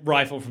 with a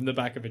rifle from the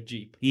back of a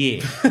Jeep.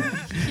 Yeah.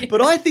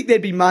 But I think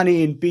there'd be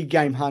money in big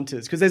game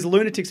hunters because there's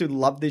lunatics who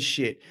love this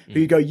shit. Who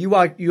you go, you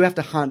have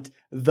to hunt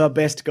the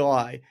best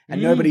guy,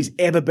 and nobody's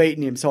ever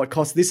beaten him. So it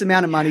costs this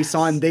amount of money.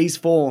 Sign these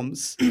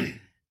forms,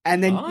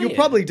 and then Oh, you'll yeah.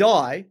 probably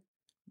die.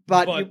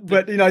 But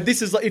But- you know,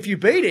 this is like if you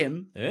beat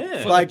him,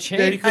 Yeah. like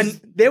chance.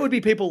 and there would be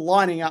people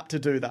lining up to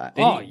do that.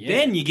 Then, Oh, you, yeah.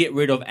 then you get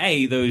rid of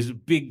those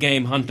big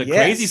game hunter Yes.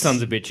 crazy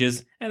sons of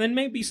bitches, and then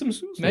maybe some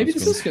suicide Maybe the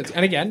squad. Suicide Squad.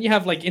 And again, you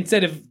have like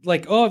instead of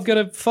like, oh, I've got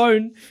a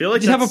phone. Feel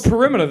like you just have that's- a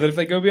perimeter that if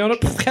they go beyond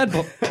it, head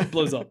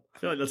blows up. I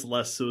feel like that's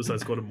less Suicide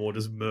Squad and more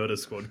just Murder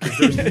Squad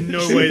because there's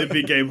no way the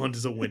big game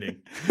hunters are winning.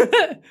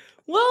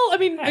 Well, I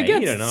mean, Hey,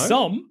 against you don't know.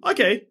 some.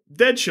 Okay,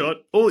 Deadshot.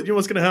 You know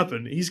what's going to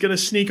happen? He's going to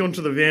sneak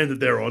onto the van that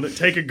they're on,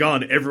 take a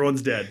gun,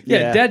 everyone's dead.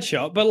 Yeah, Yeah.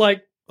 Deadshot, but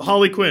like,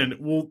 Harley Quinn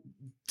will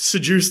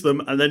seduce them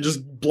and then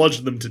just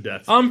bludgeon them to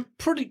death. I'm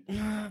pretty.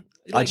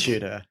 I'd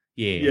shoot her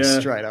Yeah.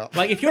 straight up.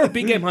 Like if you're a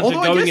big game hunter Although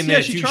I going guess, in yeah,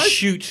 there she to tries-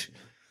 shoot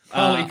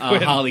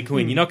Harley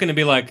Quinn. you're not going to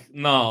be like,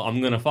 no, I'm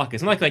going to fuck it.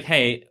 It's not like,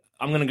 hey,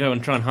 I'm going to go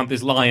and try and hunt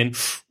this lion.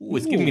 Ooh,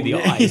 it's giving me the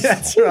eyes.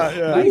 That's right.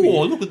 Yeah.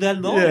 Oh, look at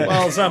that lion.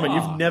 Well, Simon,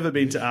 you've never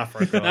been to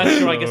Africa. That's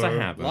true. I guess I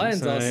haven't.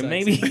 Lions So are sexy.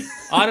 maybe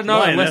I don't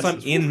know unless I'm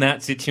Lionesses. in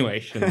that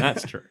situation.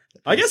 That's true.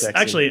 I guess Sexy.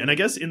 actually, and I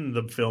guess in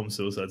the film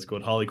Suicide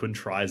Squad, Harley Quinn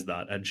tries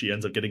that and she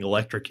ends up getting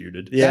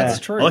electrocuted. Yeah. that's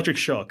true. Electric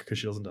shock because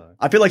she doesn't die.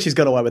 I feel like she's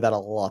got away with that a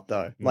lot,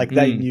 though. Like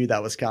they knew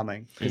that was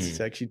coming because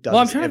like, she does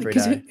Well, I'm this trying to every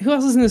because day. who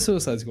else is in the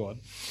Suicide Squad?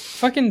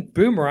 Fucking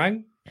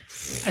Boomerang.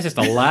 That's just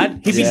a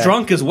lad. He'd be Yeah.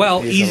 drunk as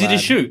well. He's a Easy to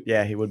lad. shoot.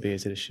 Yeah, he would be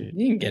easy to shoot.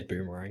 You can get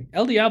Boomerang.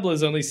 El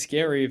Diablo's only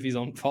scary if he's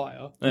on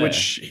fire.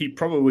 Which he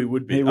probably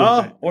would be. He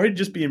would be. Or he'd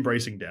just be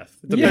embracing death.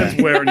 It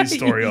depends where in his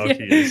story arc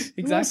he is.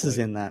 Who else is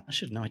in that? I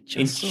should know. I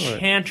just saw it.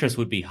 Enchantress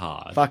would be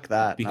hard. Fuck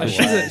that. Because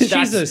No way.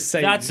 She's a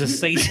Satan. That's a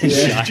Satan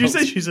Yeah. child. Did you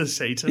say she's a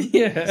Satan?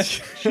 Yeah.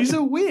 She's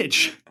a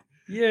witch.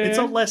 Yeah. It's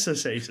a lesser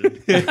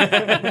Satan.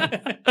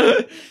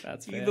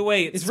 That's fair. Either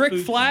way, it's Is Rick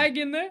spooky. Flag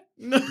in there?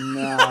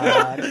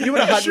 Nah. You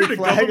would have had Shoot Rick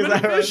a Flag, is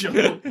government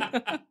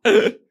that right?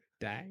 official.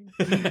 Dang.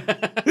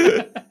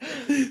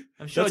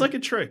 I'm sure That's like a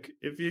trick.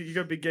 If you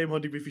go big game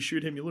hunting, but if you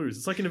shoot him, you lose.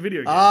 It's like in a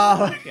video game.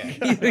 Oh,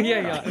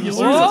 yeah. You lose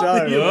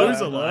What? a you What?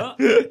 lose a lot.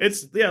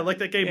 It's like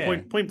that game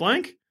Yeah. Point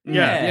Blank.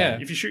 Yeah.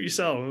 If you shoot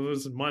yourself, it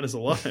was minus a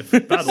life.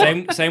 Bad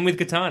luck. same with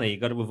Katana. You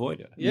got to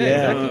avoid it. Yeah,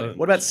 yeah. exactly.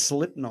 What about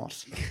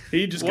Slipknot?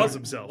 He just kills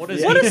himself. What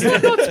is What is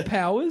Slipknot's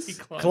powers?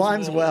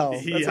 Climbs well.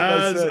 He That's what they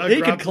has said. a He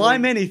can grappling-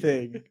 climb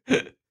anything.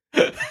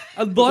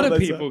 A lot what of they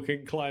people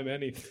can climb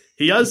anything.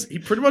 He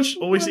pretty much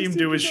all we see him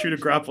do is shoot a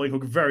grappling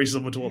hook, very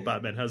similar to what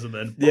Batman has, and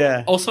then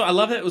Yeah. Also, I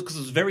love that it was because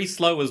it was very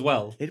slow as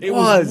well. It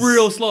was was.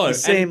 real slow. The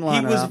same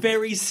and he was lineup.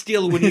 very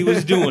still when he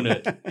was doing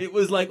it. It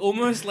was like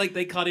almost like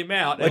they cut him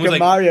out. Like It was a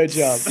Mario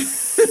jump.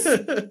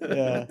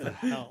 yeah.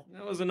 Hell.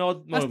 That was an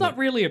odd That's moment. not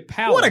really a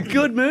power. What a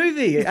good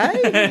movie,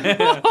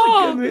 eh?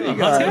 Good movie,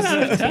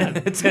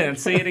 guys. 10.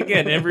 See it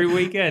again every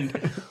weekend.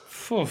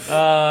 Oof.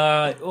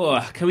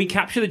 Can we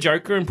capture the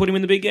Joker and put him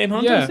in the big game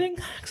hunter Yeah. thing?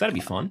 Because that'd be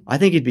fun. I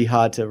think he'd be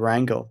hard to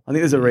wrangle. I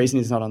think there's a reason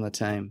he's not on the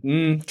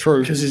team.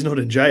 True. because he's not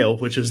in jail,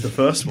 which is the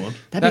first one.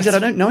 That means that I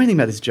don't know anything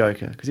about this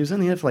Joker because he was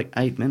only there for like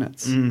 8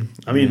 minutes.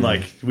 I mean,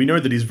 like we know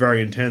that he's very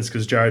intense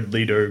because Jared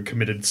Leto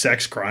committed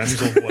sex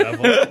crimes or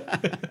whatever.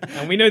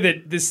 And we know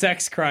that the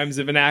sex crimes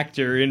of an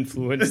actor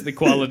influence the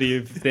quality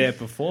of their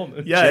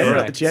performance.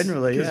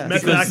 Generally, yeah.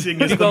 Method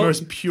acting is the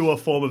most pure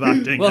form of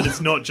acting, and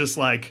it's not just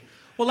like.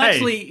 Well, Hey.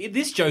 actually,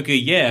 this Joker,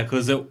 yeah,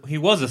 because he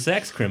was a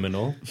sex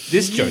criminal.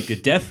 This Joker,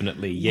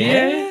 definitely,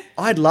 yeah.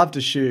 I'd love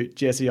to shoot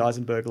Jesse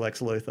Eisenberg,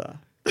 Lex Luthor.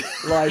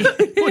 Like,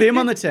 put him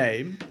on the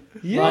team.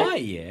 Yeah,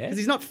 yeah. Because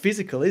he's not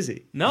physical, is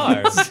he?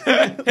 No.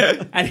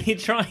 And he'd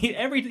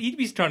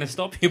be trying to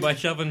stop you by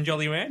shoving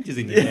Jolly Ranchers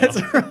in your mouth.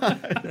 That's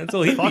right. That's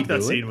all he'd Fuck, be that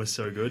doing. scene was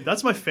so good.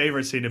 That's my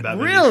favorite scene in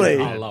Batman. Really?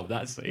 I love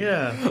that scene.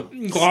 Yeah.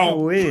 So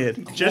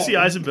weird. Jesse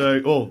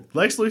Eisenberg. Oh,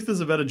 Lex Luthor's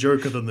a better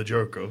Joker than the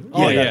Joker.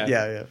 Oh, yeah.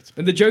 yeah.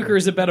 And the Joker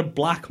is a better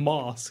Black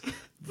Mask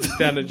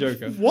than a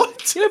Joker.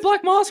 What? You know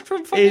Black Mask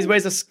from fucking... He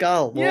wears a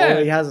skull. Well, Yeah.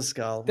 he has a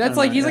skull. That's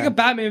like, he's like a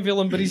Batman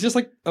villain, but he's just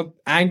like an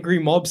angry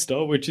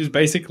mobster, which is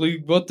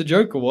basically what the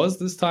Joker was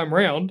this time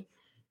round.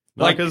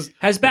 Like,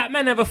 Has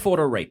Batman ever fought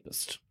a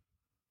rapist?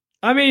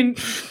 I mean,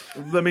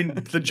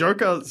 the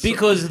Joker.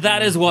 Because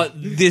that is what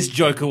this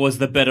Joker was,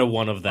 the better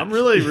one of them. I'm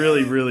really,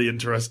 really, really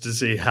interested to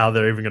see how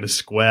they're even going to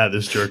square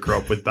this Joker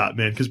up with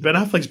Batman, because Ben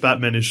Affleck's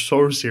Batman is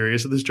so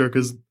serious, and this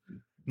Joker's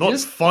not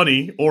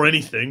funny or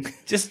anything.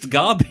 Just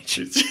garbage.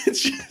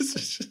 It's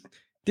just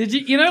did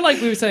you know,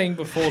 like we were saying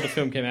before the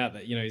film came out,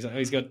 that, you know,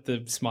 he's got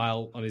the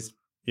smile on his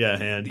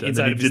hand, and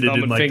inside then of he his did it thumb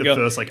in and like finger, the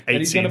first like and 8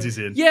 he's scenes gonna- he's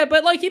in. Yeah,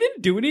 but like he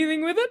didn't do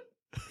anything with it.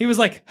 He was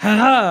like, ha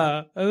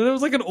ha. And there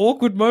was like an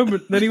awkward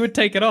moment. Then he would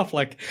take it off,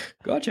 like,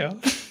 gotcha.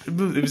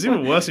 It was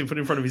even worse when he put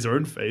it in front of his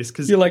own face,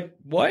 because You're like,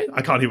 what?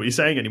 I can't hear what you're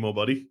saying anymore,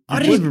 buddy. I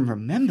didn't even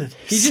remember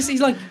this.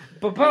 He's like,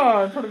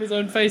 ba-ba, in front of his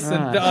own face.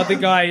 And the other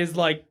guy is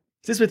like,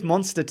 Is this with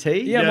Monster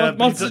T? yeah,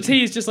 Monster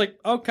T is just like,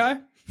 okay.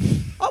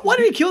 Why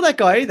did he kill that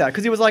guy either?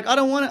 Because he was like, I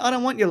don't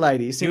want your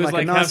lady. You He seem was like,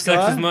 like, a have nice sex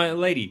guy. with my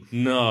lady.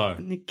 No.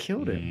 And he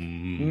killed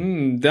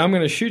him. I'm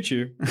going to shoot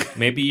you.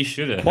 Maybe you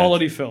should have.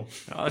 Quality film.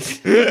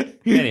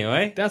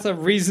 Anyway. That's a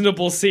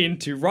reasonable scene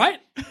to write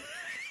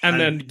and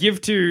then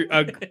give to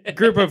a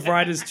group of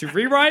writers to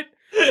rewrite,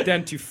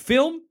 then to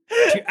film,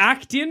 to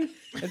act in,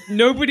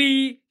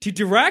 nobody to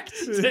direct,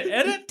 to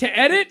edit, To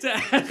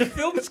add the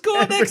film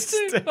score next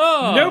to.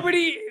 Oh.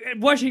 Nobody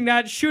watching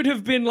that should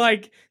have been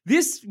like,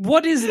 this,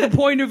 what is the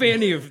point of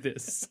any of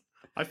this?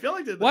 I feel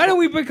like Why don't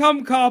we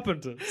become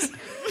carpenters?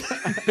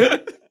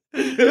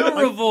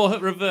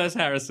 Reverse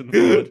Harrison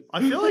Ford.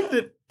 I feel like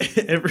that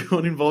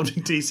everyone involved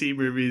in DC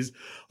movies,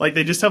 like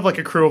they just have like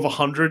a crew of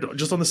 100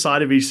 just on the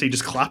side of each scene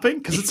just clapping,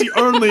 because it's the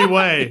only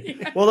way.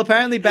 Well,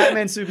 apparently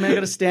Batman Superman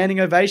got a standing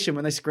ovation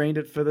when they screened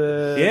it for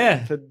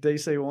for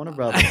DC Warner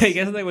Brothers. I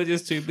guess they were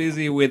just too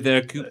busy with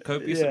their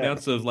copious Yeah.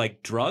 amounts of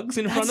like drugs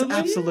in That's front of them.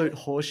 absolute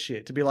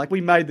horseshit to be like,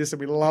 we made this and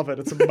we love it.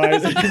 It's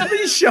amazing.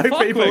 You show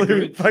Fuck, people we're who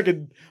good.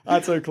 fucking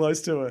aren't so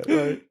close to it.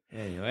 Like,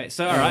 Anyway,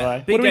 so all right,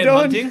 Anyway, big what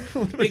are we game doing?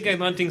 hunting, big game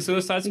hunting,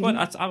 Suicide Squad.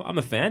 I'm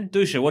a fan.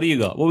 Dusha, what do you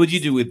got? What would you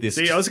do with this?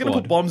 See, I was going to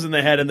squad? put bombs in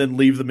their head and then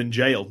leave them in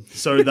jail,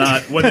 so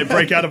that when they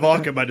break out of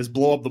Arkham, I just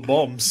blow up the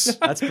bombs.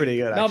 that's pretty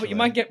good. No, but you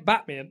might get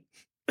Batman.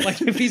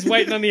 Like if he's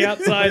waiting on the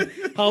outside,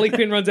 Harley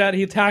Quinn runs out,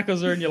 he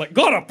tackles her, and you're like,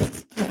 got him!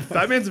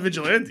 Batman's a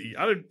vigilante.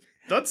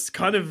 That's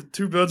kind of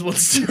two birds, one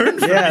stone.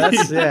 For Yeah, me.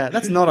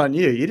 that's not on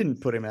you. You didn't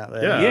put him out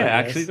there. Yeah. Yeah,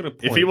 actually, got a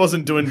point. If he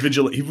wasn't doing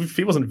if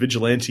he wasn't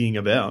vigilanteing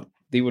about,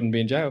 He wouldn't be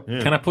in jail.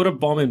 Can I put a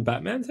bomb in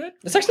Batman's head?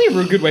 It's actually a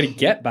real good way to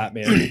get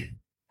Batman.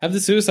 Have the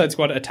Suicide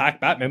Squad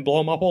attack Batman, blow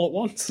him up all at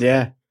once.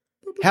 Yeah.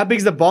 How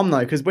big's the bomb though?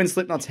 Because when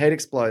Slipknot's head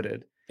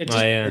exploded, It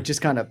just, it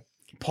just kind of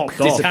Popped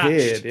off.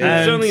 disappeared. Yeah.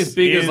 It's only as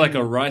big as in- like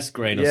a rice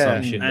grain or Yeah.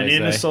 some shit. And they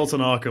in say. Assault on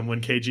Arkham,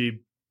 when KG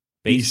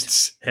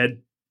Beast's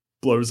head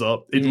blows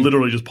up, it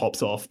literally just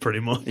pops off pretty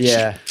much.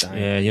 Yeah.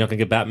 Yeah, you're not gonna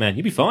get Batman.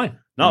 You'll be fine.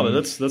 No, but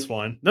that's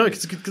fine. No,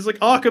 because like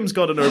Arkham's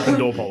got an open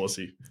door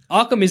policy.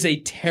 Arkham is a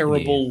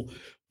terrible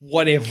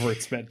whatever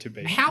it's meant to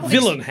be.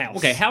 Villain house.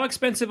 Okay, how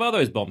expensive are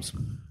those bombs?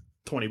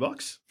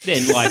 $20.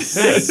 Then, like,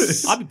 hey,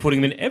 I'd be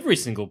putting them in every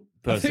single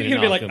I person. think you're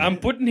in gonna be like, Arkham. I'm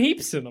putting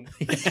heaps in them.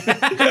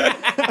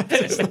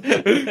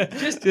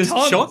 just Just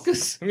shock tons.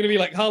 us. I'm gonna be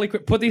like, Harley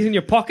Quinn, put these in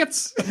your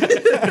pockets.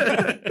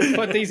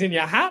 Put these in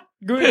your hat.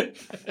 Good.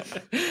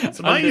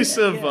 So my use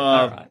of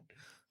Alright.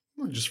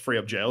 just free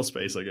up jail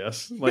space, I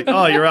guess. Like,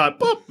 oh, you're out.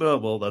 Boop. Oh,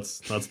 well, that's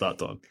that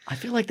done. I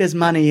feel like there's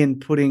money in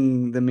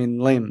putting them in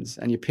limbs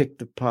and you pick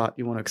the part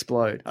you want to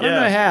explode. I don't Yeah.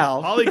 know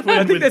how. Harley Quinn I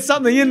think with- there's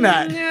something in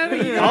that.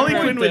 Harley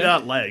Quinn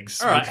without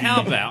legs. All right, would be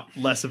how about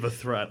less of a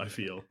threat? I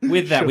feel.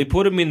 with that? We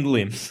put them in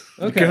limbs,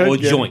 Okay. or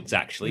yeah. joints.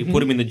 Actually, put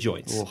them in the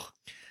joints,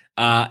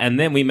 and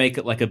then we make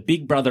it like a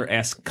Big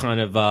Brother-esque kind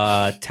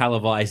of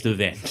televised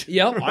event.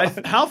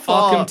 Yep. How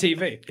far? Arkham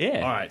TV.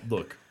 Yeah. All right,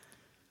 look.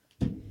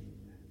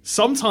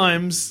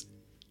 Sometimes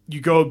you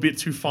go a bit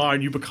too far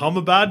and you become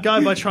a bad guy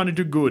by trying to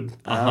do good.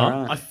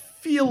 I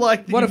feel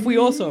like What if we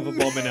also have a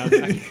bomb in our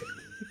bag?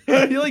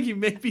 I feel like you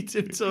may be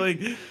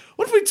tiptoeing.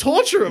 What if we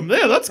torture him?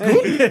 There, that's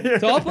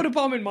good. So I'll put a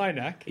bomb in my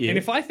neck, Yeah. and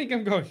if I think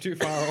I'm going too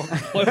far,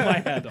 I'll blow my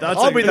head off.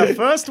 I'll be the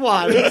first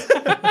one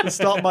to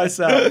stop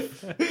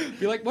myself.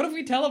 Be like, what if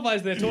we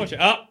televise their torture?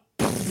 I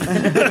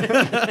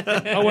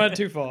went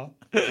too far.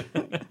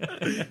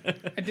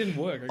 It didn't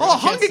work. I got Oh,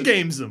 a chance Hunger to-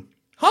 Games them.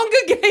 Hunger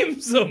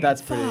Games them.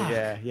 That's pretty,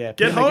 yeah. Put Get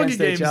them Hunger against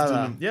Games each other.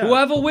 them. Yeah.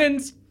 Whoever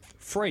wins,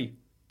 free.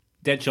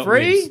 Deadshot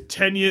Free?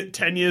 wins.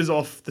 10 years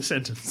off the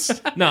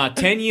sentence. Nah,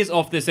 10 years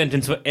off their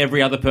sentence for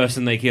every other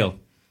person they kill.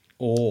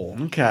 Oh.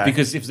 Okay.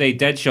 Because if they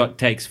Deadshot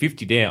takes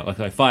 50 down,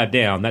 like 5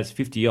 down, that's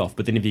 50 off.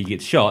 But then if he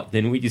gets shot,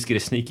 then we just get a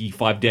sneaky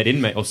 5 dead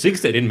inmate, or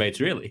 6 dead inmates,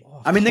 really.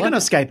 I mean, they're going to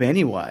escape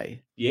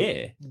anyway.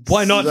 Yeah.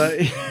 Why not?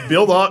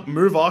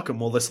 Move Arkham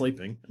while they're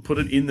sleeping. Put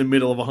it in the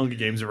middle of a Hunger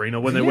Games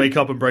arena. When they wake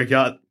up and break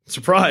out,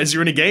 surprise,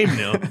 you're in a game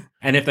now.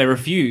 And if they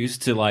refuse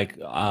to, like,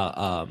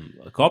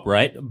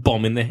 cooperate,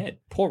 bomb in the head.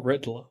 Poor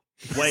Riddler.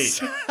 Wait.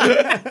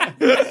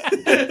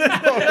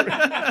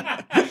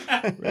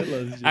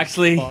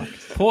 Actually,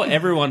 poor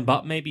everyone,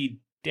 but maybe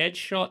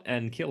Deadshot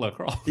and Killer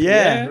Croc.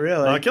 Yeah, Yeah.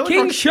 really. Killer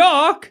King Croc-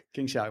 Shark.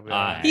 King Shark. would be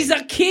Aye. alright. He's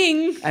a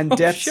king. And of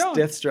Deathstroke. Shark.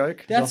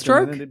 Deathstroke.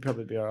 Deathstroke? He'd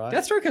probably be all right.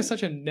 Deathstroke has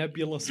such a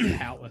nebulous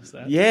power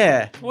set.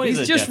 Yeah. What is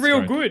He's a just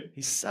real Deathstroke? good.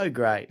 He's so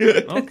great.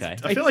 Okay.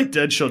 I feel like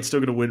Deadshot's still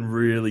going to win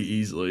really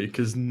easily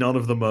because none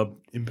of them are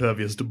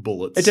impervious to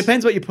bullets. It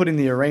depends what you put in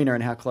the arena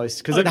and how close.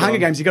 Because at Okay. Hunger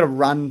Games, you got to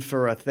run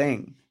for a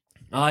thing.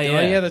 Oh, Oh,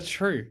 yeah. yeah, that's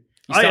true. You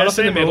Oh, start yeah, off in the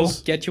same middle,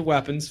 rules. get your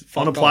weapons,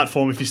 On a fuck off.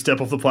 platform, if you step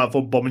off the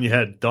platform, bomb in your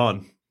head,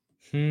 done.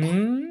 All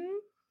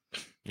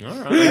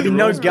right. Maybe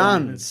no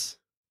guns.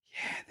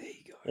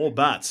 Or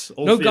bats.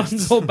 Or No fists.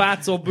 guns or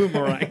bats or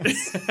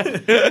boomerangs.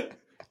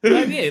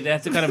 Oh, yeah, they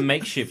have to kind of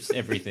makeshift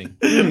everything.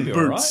 That'll be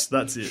all Boots.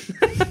 That's it.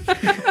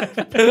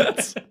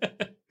 right.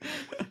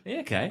 Yeah,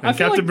 okay. And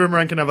feel Captain like-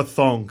 Boomerang can have a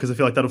thong because I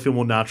feel like that'll feel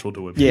more natural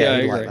to him. Yeah, Yeah,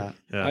 I he'd like agree.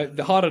 that. Yeah.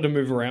 The harder to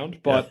move around,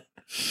 but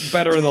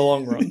better in the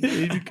long run.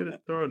 You could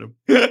have thrown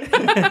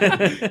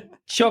him.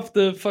 Shove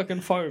the fucking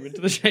foam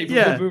into the shape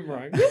Yeah. of a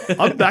boomerang.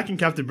 I'm backing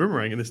Captain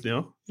Boomerang in this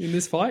now. In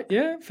this fight,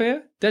 yeah,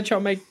 fair.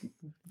 Deadshot make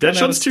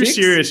Deadshot's too sticks?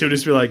 serious. He'll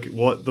just be like,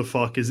 "What the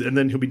fuck is?" And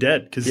then he'll be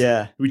dead because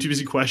Yeah. he'll be too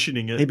busy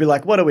questioning it. He'd be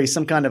like, what are we,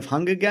 some kind of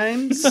Hunger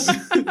Games?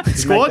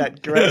 Squad? Make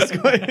that great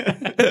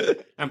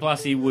squad. And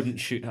plus, he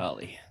wouldn't shoot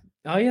Harley.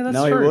 Oh yeah, that's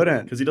No, he true.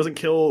 wouldn't. Because he doesn't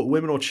kill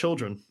women or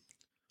children.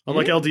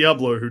 Unlike El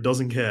Diablo, who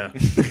doesn't care.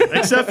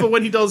 Except for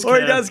when he does care.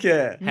 Or he does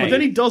care. But then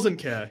he doesn't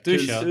care. 'cause-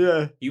 Dusha,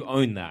 Yeah. you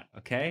own that,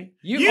 okay?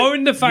 You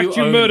own the fact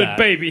you own murdered that.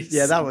 babies.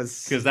 Yeah, that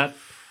was. Because that,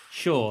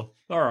 sure.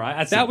 All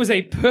right. that was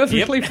a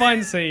perfectly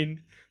fine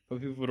scene for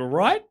people to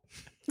write,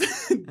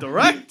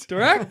 Direct.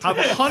 direct, Have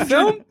 100.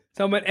 film.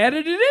 Someone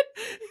edited it.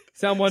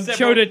 Someone Several-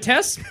 showed a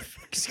test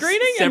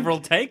screening several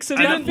takes of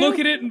and that didn't film? look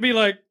at it and be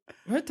like,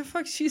 "What the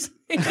fuck?" She's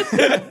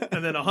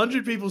And then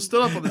 100 people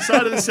stood up on the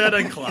side of the set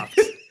and clapped.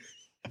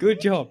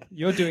 good job.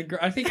 You're doing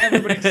great. I think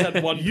everybody just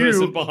had one You-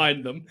 person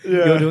behind them.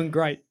 You're doing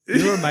great.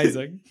 You're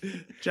amazing.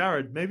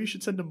 Jared, maybe you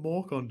should send him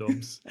more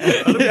condoms.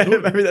 Yeah,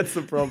 maybe that's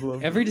the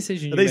problem. Every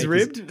decision you Are these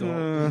make is ribbed?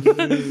 gold.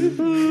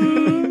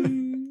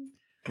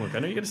 Look, I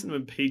know you're going to send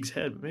him a pig's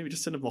head, but maybe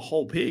just send him the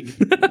whole pig.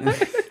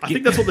 I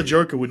think that's what the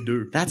Joker would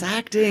do. That's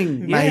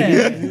acting,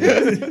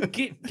 maybe.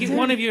 Get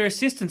one of your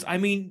assistants. I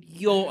mean,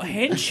 your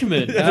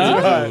henchmen.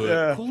 right,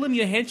 yeah. Call them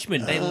your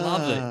henchmen. They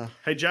love it.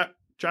 Hey, Jared,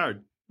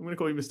 I'm going to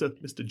call you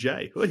Mr.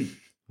 J. Hey,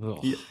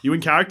 Ugh. you in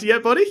character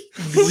yet, buddy?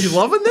 You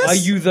loving this? Are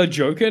you the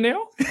Joker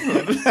now?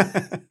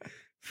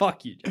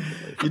 Fuck you.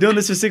 You're doing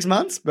this for 6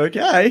 months?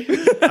 Okay.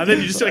 And then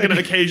you're just going to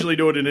occasionally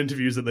do it in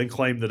interviews and then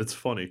claim that it's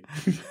funny.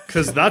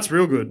 Because that's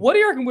real good. What do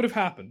you reckon would have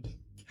happened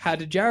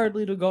had Jared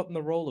Leto gotten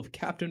the role of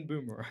Captain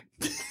Boomerang,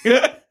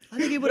 I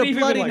think he would have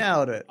Even bloody like,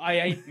 nailed it. I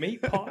ate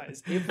meat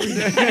pies every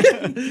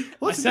day.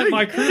 I sent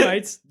my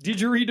crewmates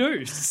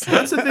didgeridoos.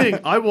 That's the thing.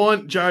 I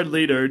want Jared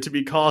Leto to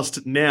be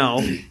cast now.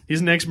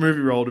 His next movie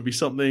role to be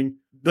something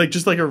like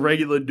just like a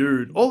regular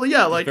dude. Oh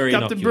yeah, like Very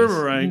Captain innocuous.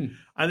 Boomerang.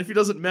 And if he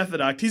doesn't method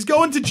act, he's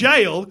going to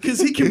jail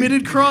because he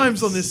committed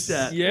crimes on this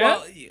set. Yeah.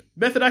 Well,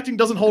 Method acting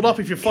doesn't hold up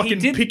if you're fucking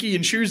did- picky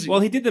and choosy. well,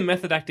 he did the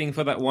method acting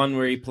for that one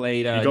where he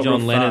played got real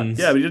John fat. Lennon's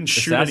Yeah, but he didn't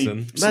shoot any-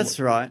 assassin. That's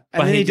right. But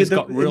And then he he did just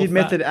got real he did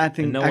method fat,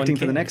 acting and no one for the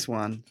cared. next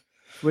one.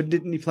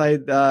 Didn't he play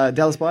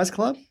Dallas Buyers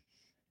Club?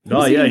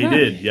 Oh yeah, he that?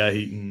 did. Yeah,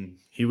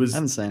 he was. I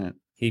haven't seen it.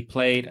 He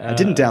played. I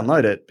didn't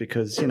download it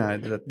because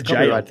the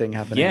copyright thing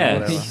happened. Yeah. Or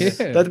whatever.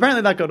 Yeah. But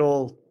apparently that got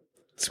all.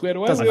 Squared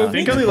away. Doesn't with matter.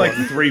 I think only like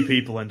 3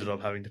 people ended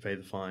up having to pay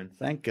the fine.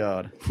 Thank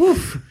God.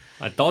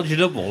 I dodged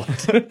a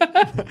bullet.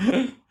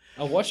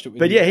 I watched it with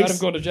But you. yeah, I'd he's-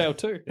 have gone to jail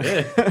too.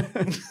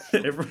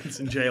 Everyone's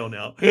in jail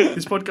now.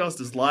 This podcast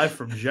is live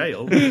from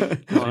jail.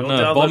 Oh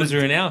no, bombs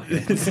are in our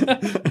hands.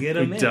 Get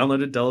 'em in.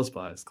 Downloaded Dallas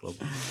Buyers Club.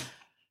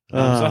 So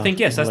I think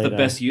yes, that's the Leto.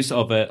 best use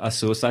of a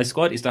Suicide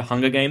Squad is to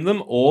Hunger Game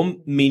them or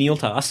menial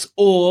tasks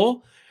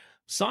or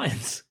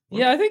science.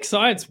 Yeah, I think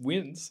science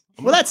wins.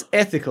 Well, that's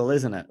ethical,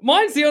 isn't it?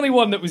 Mine's the only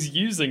one that was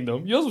using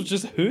them. Yours was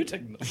just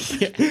hurting them.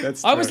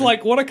 That's I was true.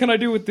 like, what can I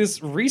do with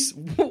this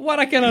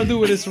what can I do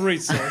with this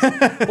resource?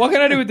 What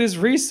can I do with this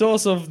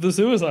resource of the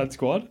Suicide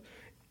Squad?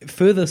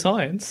 Further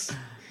science.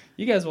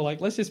 You guys were like,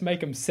 let's just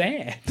make them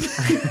sad.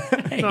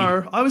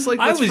 No, I was like,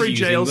 I that's was free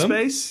using jail them.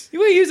 space. You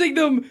were using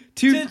them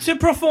To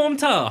perform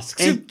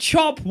tasks. to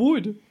chop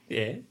wood.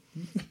 Yeah.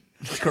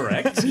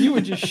 Correct. You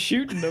were just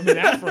shooting them in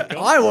Africa.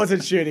 I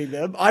wasn't shooting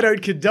them. I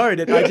don't condone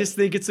it. I just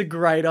think it's a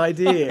great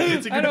idea.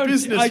 It's a I good don't.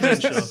 business I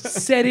venture. just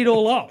set it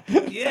all up.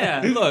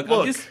 Yeah, look,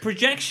 just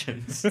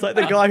projections. It's like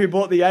the guy who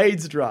bought the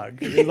AIDS drug.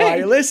 He's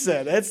like,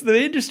 listen, it's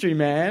the industry,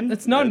 man.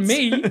 It's not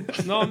me.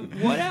 No,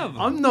 whatever.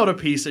 I'm not a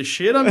piece of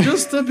shit. I'm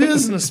just a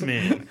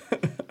businessman.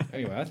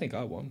 Anyway, I think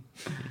I won.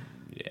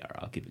 Yeah,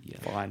 I'll give it. Yeah.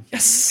 Fine.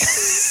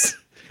 Yes.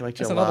 Collect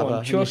That's your another lava one.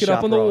 and Chalk your it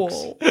up on the sharp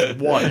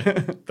rocks. wall.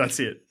 One. That's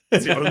it.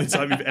 It's the only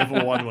time you've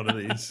ever won one of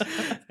these.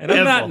 And on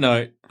Ever. that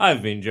note,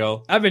 I've been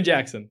Joel. I've been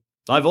Jackson.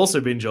 I've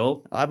also been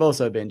Joel. I've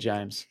also been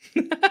James.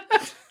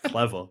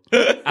 Clever.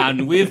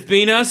 And we've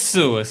been a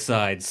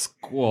Suicide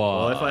Squad.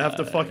 Well, if I have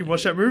to fucking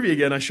watch that movie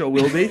again, I sure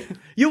will be.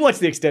 You'll watch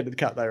the extended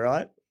cut though,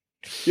 right?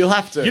 You'll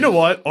have to. You know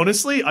what?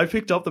 Honestly, I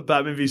picked up the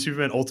Batman v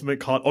Superman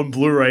Ultimate Cut on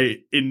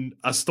Blu-ray in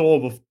a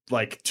store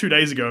like 2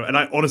 days ago, and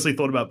I honestly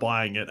thought about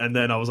buying it, and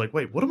then I was like,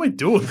 wait, what am I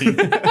doing?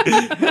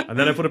 And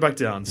then I put it back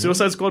down.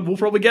 Suicide Squad will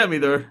probably get me,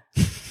 though.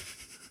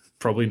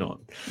 Probably not.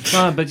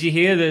 No, but you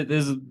hear that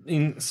there's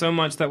in so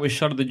much that was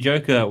shot of the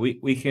Joker,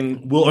 we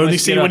can We'll only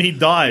almost see get when he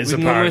dies, we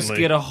can almost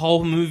apparently. get a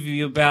whole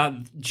movie about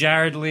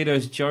Jared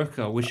Leto's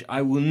Joker, which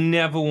I will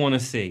never want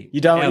to see.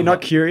 You don't. Ever. You're not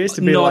curious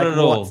to be Not like, at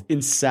all. what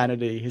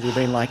insanity has he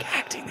been like?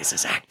 Acting. This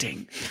is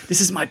acting. This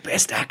is my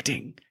best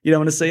acting. You don't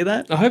want to see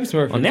that? I hope it's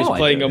more of him now just I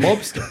playing do. a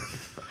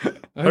mobster.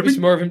 I hope it's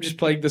more of him just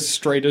playing the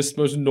straightest,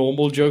 most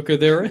normal Joker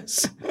there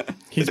is.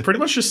 He's pretty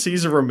much just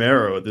Caesar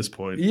Romero at this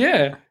point.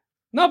 Yeah.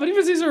 No, but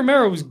even Cesar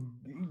Romero was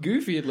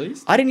goofy at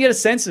least. I didn't get a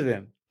sense of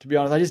him. To be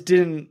honest, I just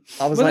didn't.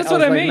 I was Well, like, that's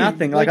what I mean.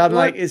 nothing. Like, I'm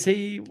like, what- is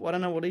he? I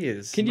don't know what he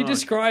is. Can you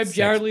describe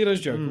Jared Leto's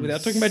Joker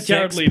without talking about Sex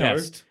Jared Leto?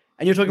 pest.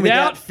 And you're talking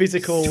Without about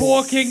physical.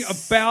 talking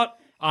about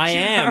I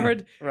am.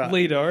 Jared Right.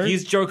 Leto.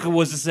 His Joker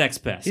was a sex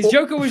pest. His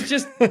Joker was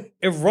just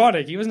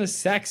erotic. He wasn't a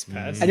sex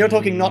pest. And you're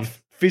talking not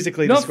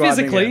physically. Not describing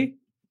physically. him.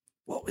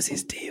 What was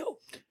his deal?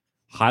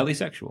 Highly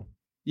sexual.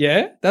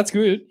 Yeah, that's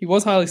good. He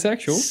was highly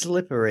sexual.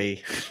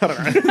 Slippery. I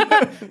don't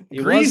know. He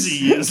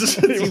Greasy was, is.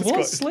 he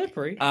was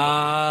slippery.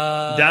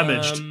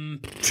 Damaged.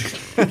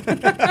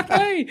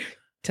 Hey,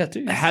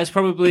 tattoos. Has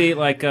probably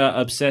like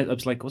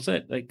like what's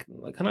that like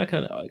kind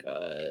of like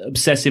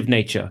obsessive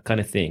nature kind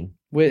of thing.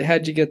 Wait,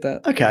 how'd you get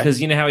that? Okay. Because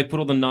you know how he put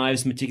all the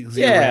knives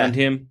meticulously Yeah. around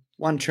him.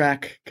 One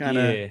track kind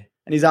of. Yeah.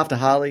 And he's after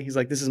Harley. He's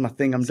like, this is my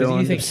thing I'm So do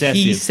doing. you think he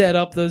Obsessive. set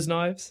up those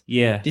knives?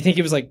 Yeah. Do you think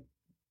he was like,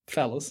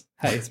 fellas,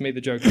 hey, it's me,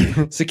 the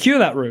Joker. Secure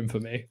that room for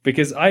me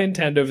because I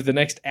intend over the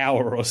next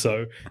hour or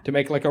so to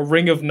make like a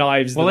ring of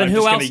knives Well, that then I'm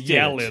who just else going to did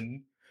yell it?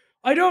 in.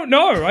 I don't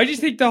know. I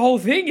just think the whole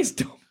thing is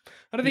dumb.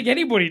 I don't think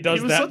anybody does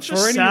He was that such for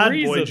a any sad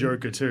reason. boy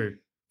Joker, too.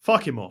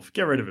 Fuck him off.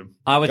 Get rid of him.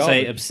 I would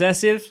say Garbage.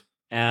 obsessive,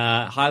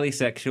 highly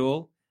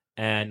sexual,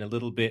 and a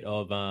little bit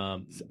of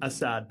A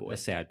sad boy. a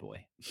sad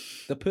boy.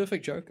 The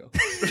perfect Joker.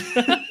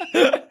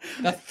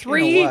 The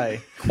three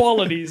way.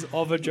 qualities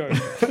of a Joker.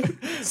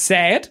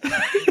 Sad,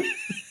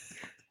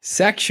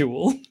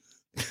 sexual,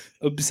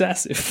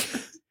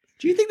 obsessive.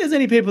 Do you think there's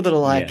any people that are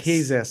like, Yes.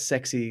 he's a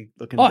sexy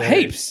looking Oh, dude?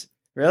 heaps.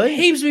 Really?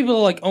 Heaps of people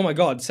are like, oh my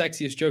god,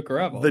 sexiest Joker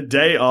ever. The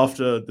day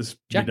after this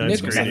Jack midnight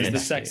Nicholson screening,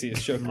 is the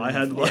sexiest Joker I ever.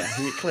 had like,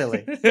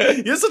 Clearly.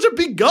 he has such a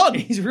big gun.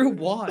 He's real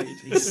wide.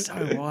 He's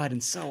so wide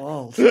and so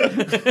old.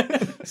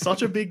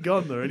 Such a big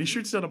gun though, and he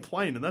shoots down a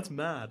plane, and that's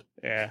mad.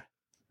 Yeah.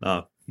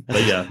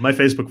 But yeah, my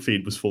Facebook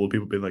feed was full of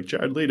people being like,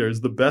 Jared Leto is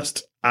the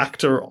best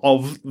actor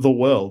of the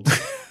world.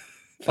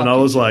 And I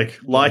was like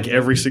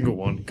every single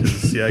one,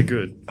 because, yeah,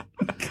 good.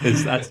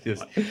 Because that's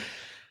just...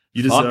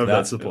 You deserve that,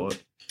 that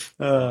support.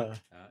 You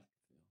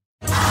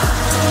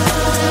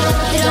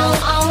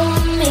don't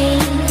own me.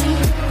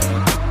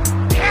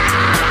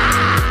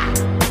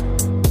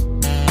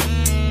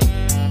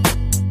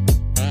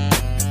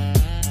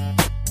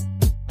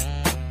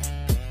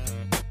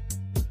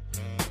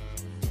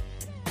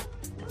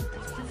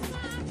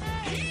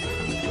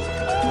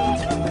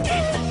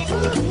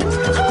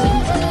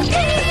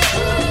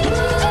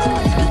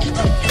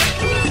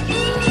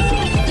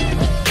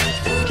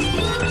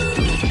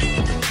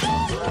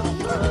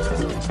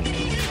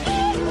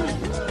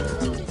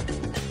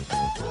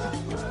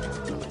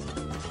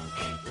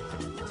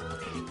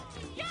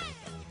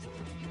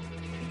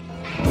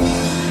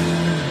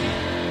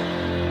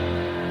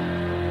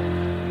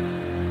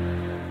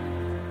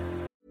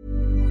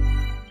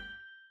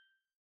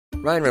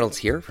 Ryan Reynolds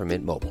here from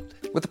Mint Mobile.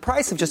 With the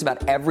price of just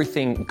about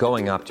everything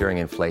going up during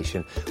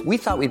inflation, we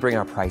thought we'd bring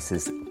our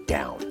prices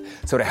down.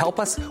 So to help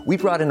us, we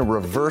brought in a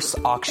reverse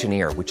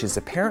auctioneer, which is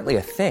apparently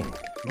a thing.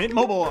 Mint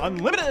Mobile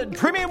Unlimited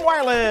Premium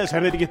Wireless.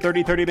 How to get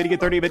 30, 30, bit to get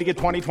 30, bit to get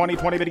 20, 20,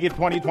 20, bit to get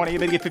 20, 20,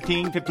 bit to get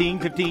 15, 15,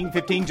 15,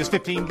 15, just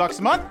 $15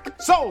 a month?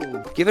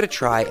 Sold! Give it a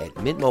try at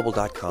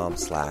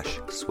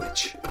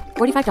mintmobile.com/switch.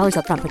 $45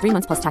 up front for 3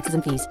 months plus taxes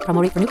and fees.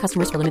 Promo rate for new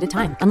customers for limited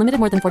time. Unlimited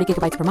more than 40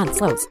 gigabytes per month.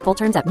 Slows full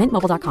terms at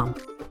mintmobile.com.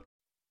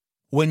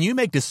 When you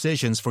make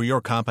decisions for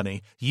your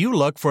company, you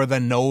look for the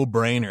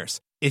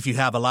no-brainers. If you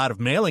have a lot of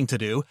mailing to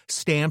do,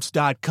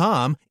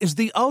 Stamps.com is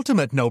the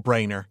ultimate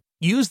no-brainer.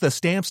 Use the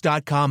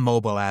Stamps.com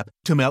mobile app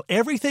to mail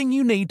everything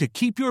you need to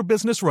keep your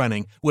business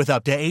running with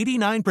up to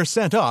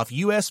 89% off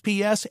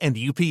USPS and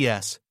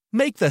UPS.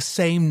 Make the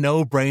same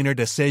no-brainer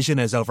decision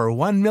as over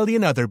 1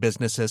 million other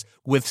businesses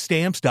with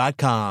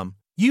Stamps.com.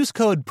 Use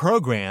code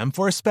PROGRAM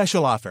for a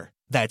special offer.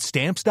 That's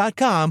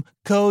Stamps.com,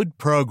 code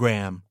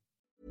PROGRAM.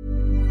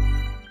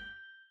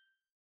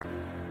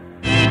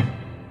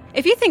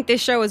 If you think this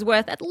show is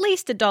worth at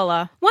least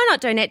 $1, why not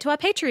donate to our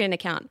Patreon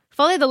account?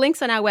 Follow the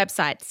links on our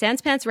website,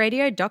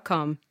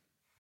 sanspantsradio.com.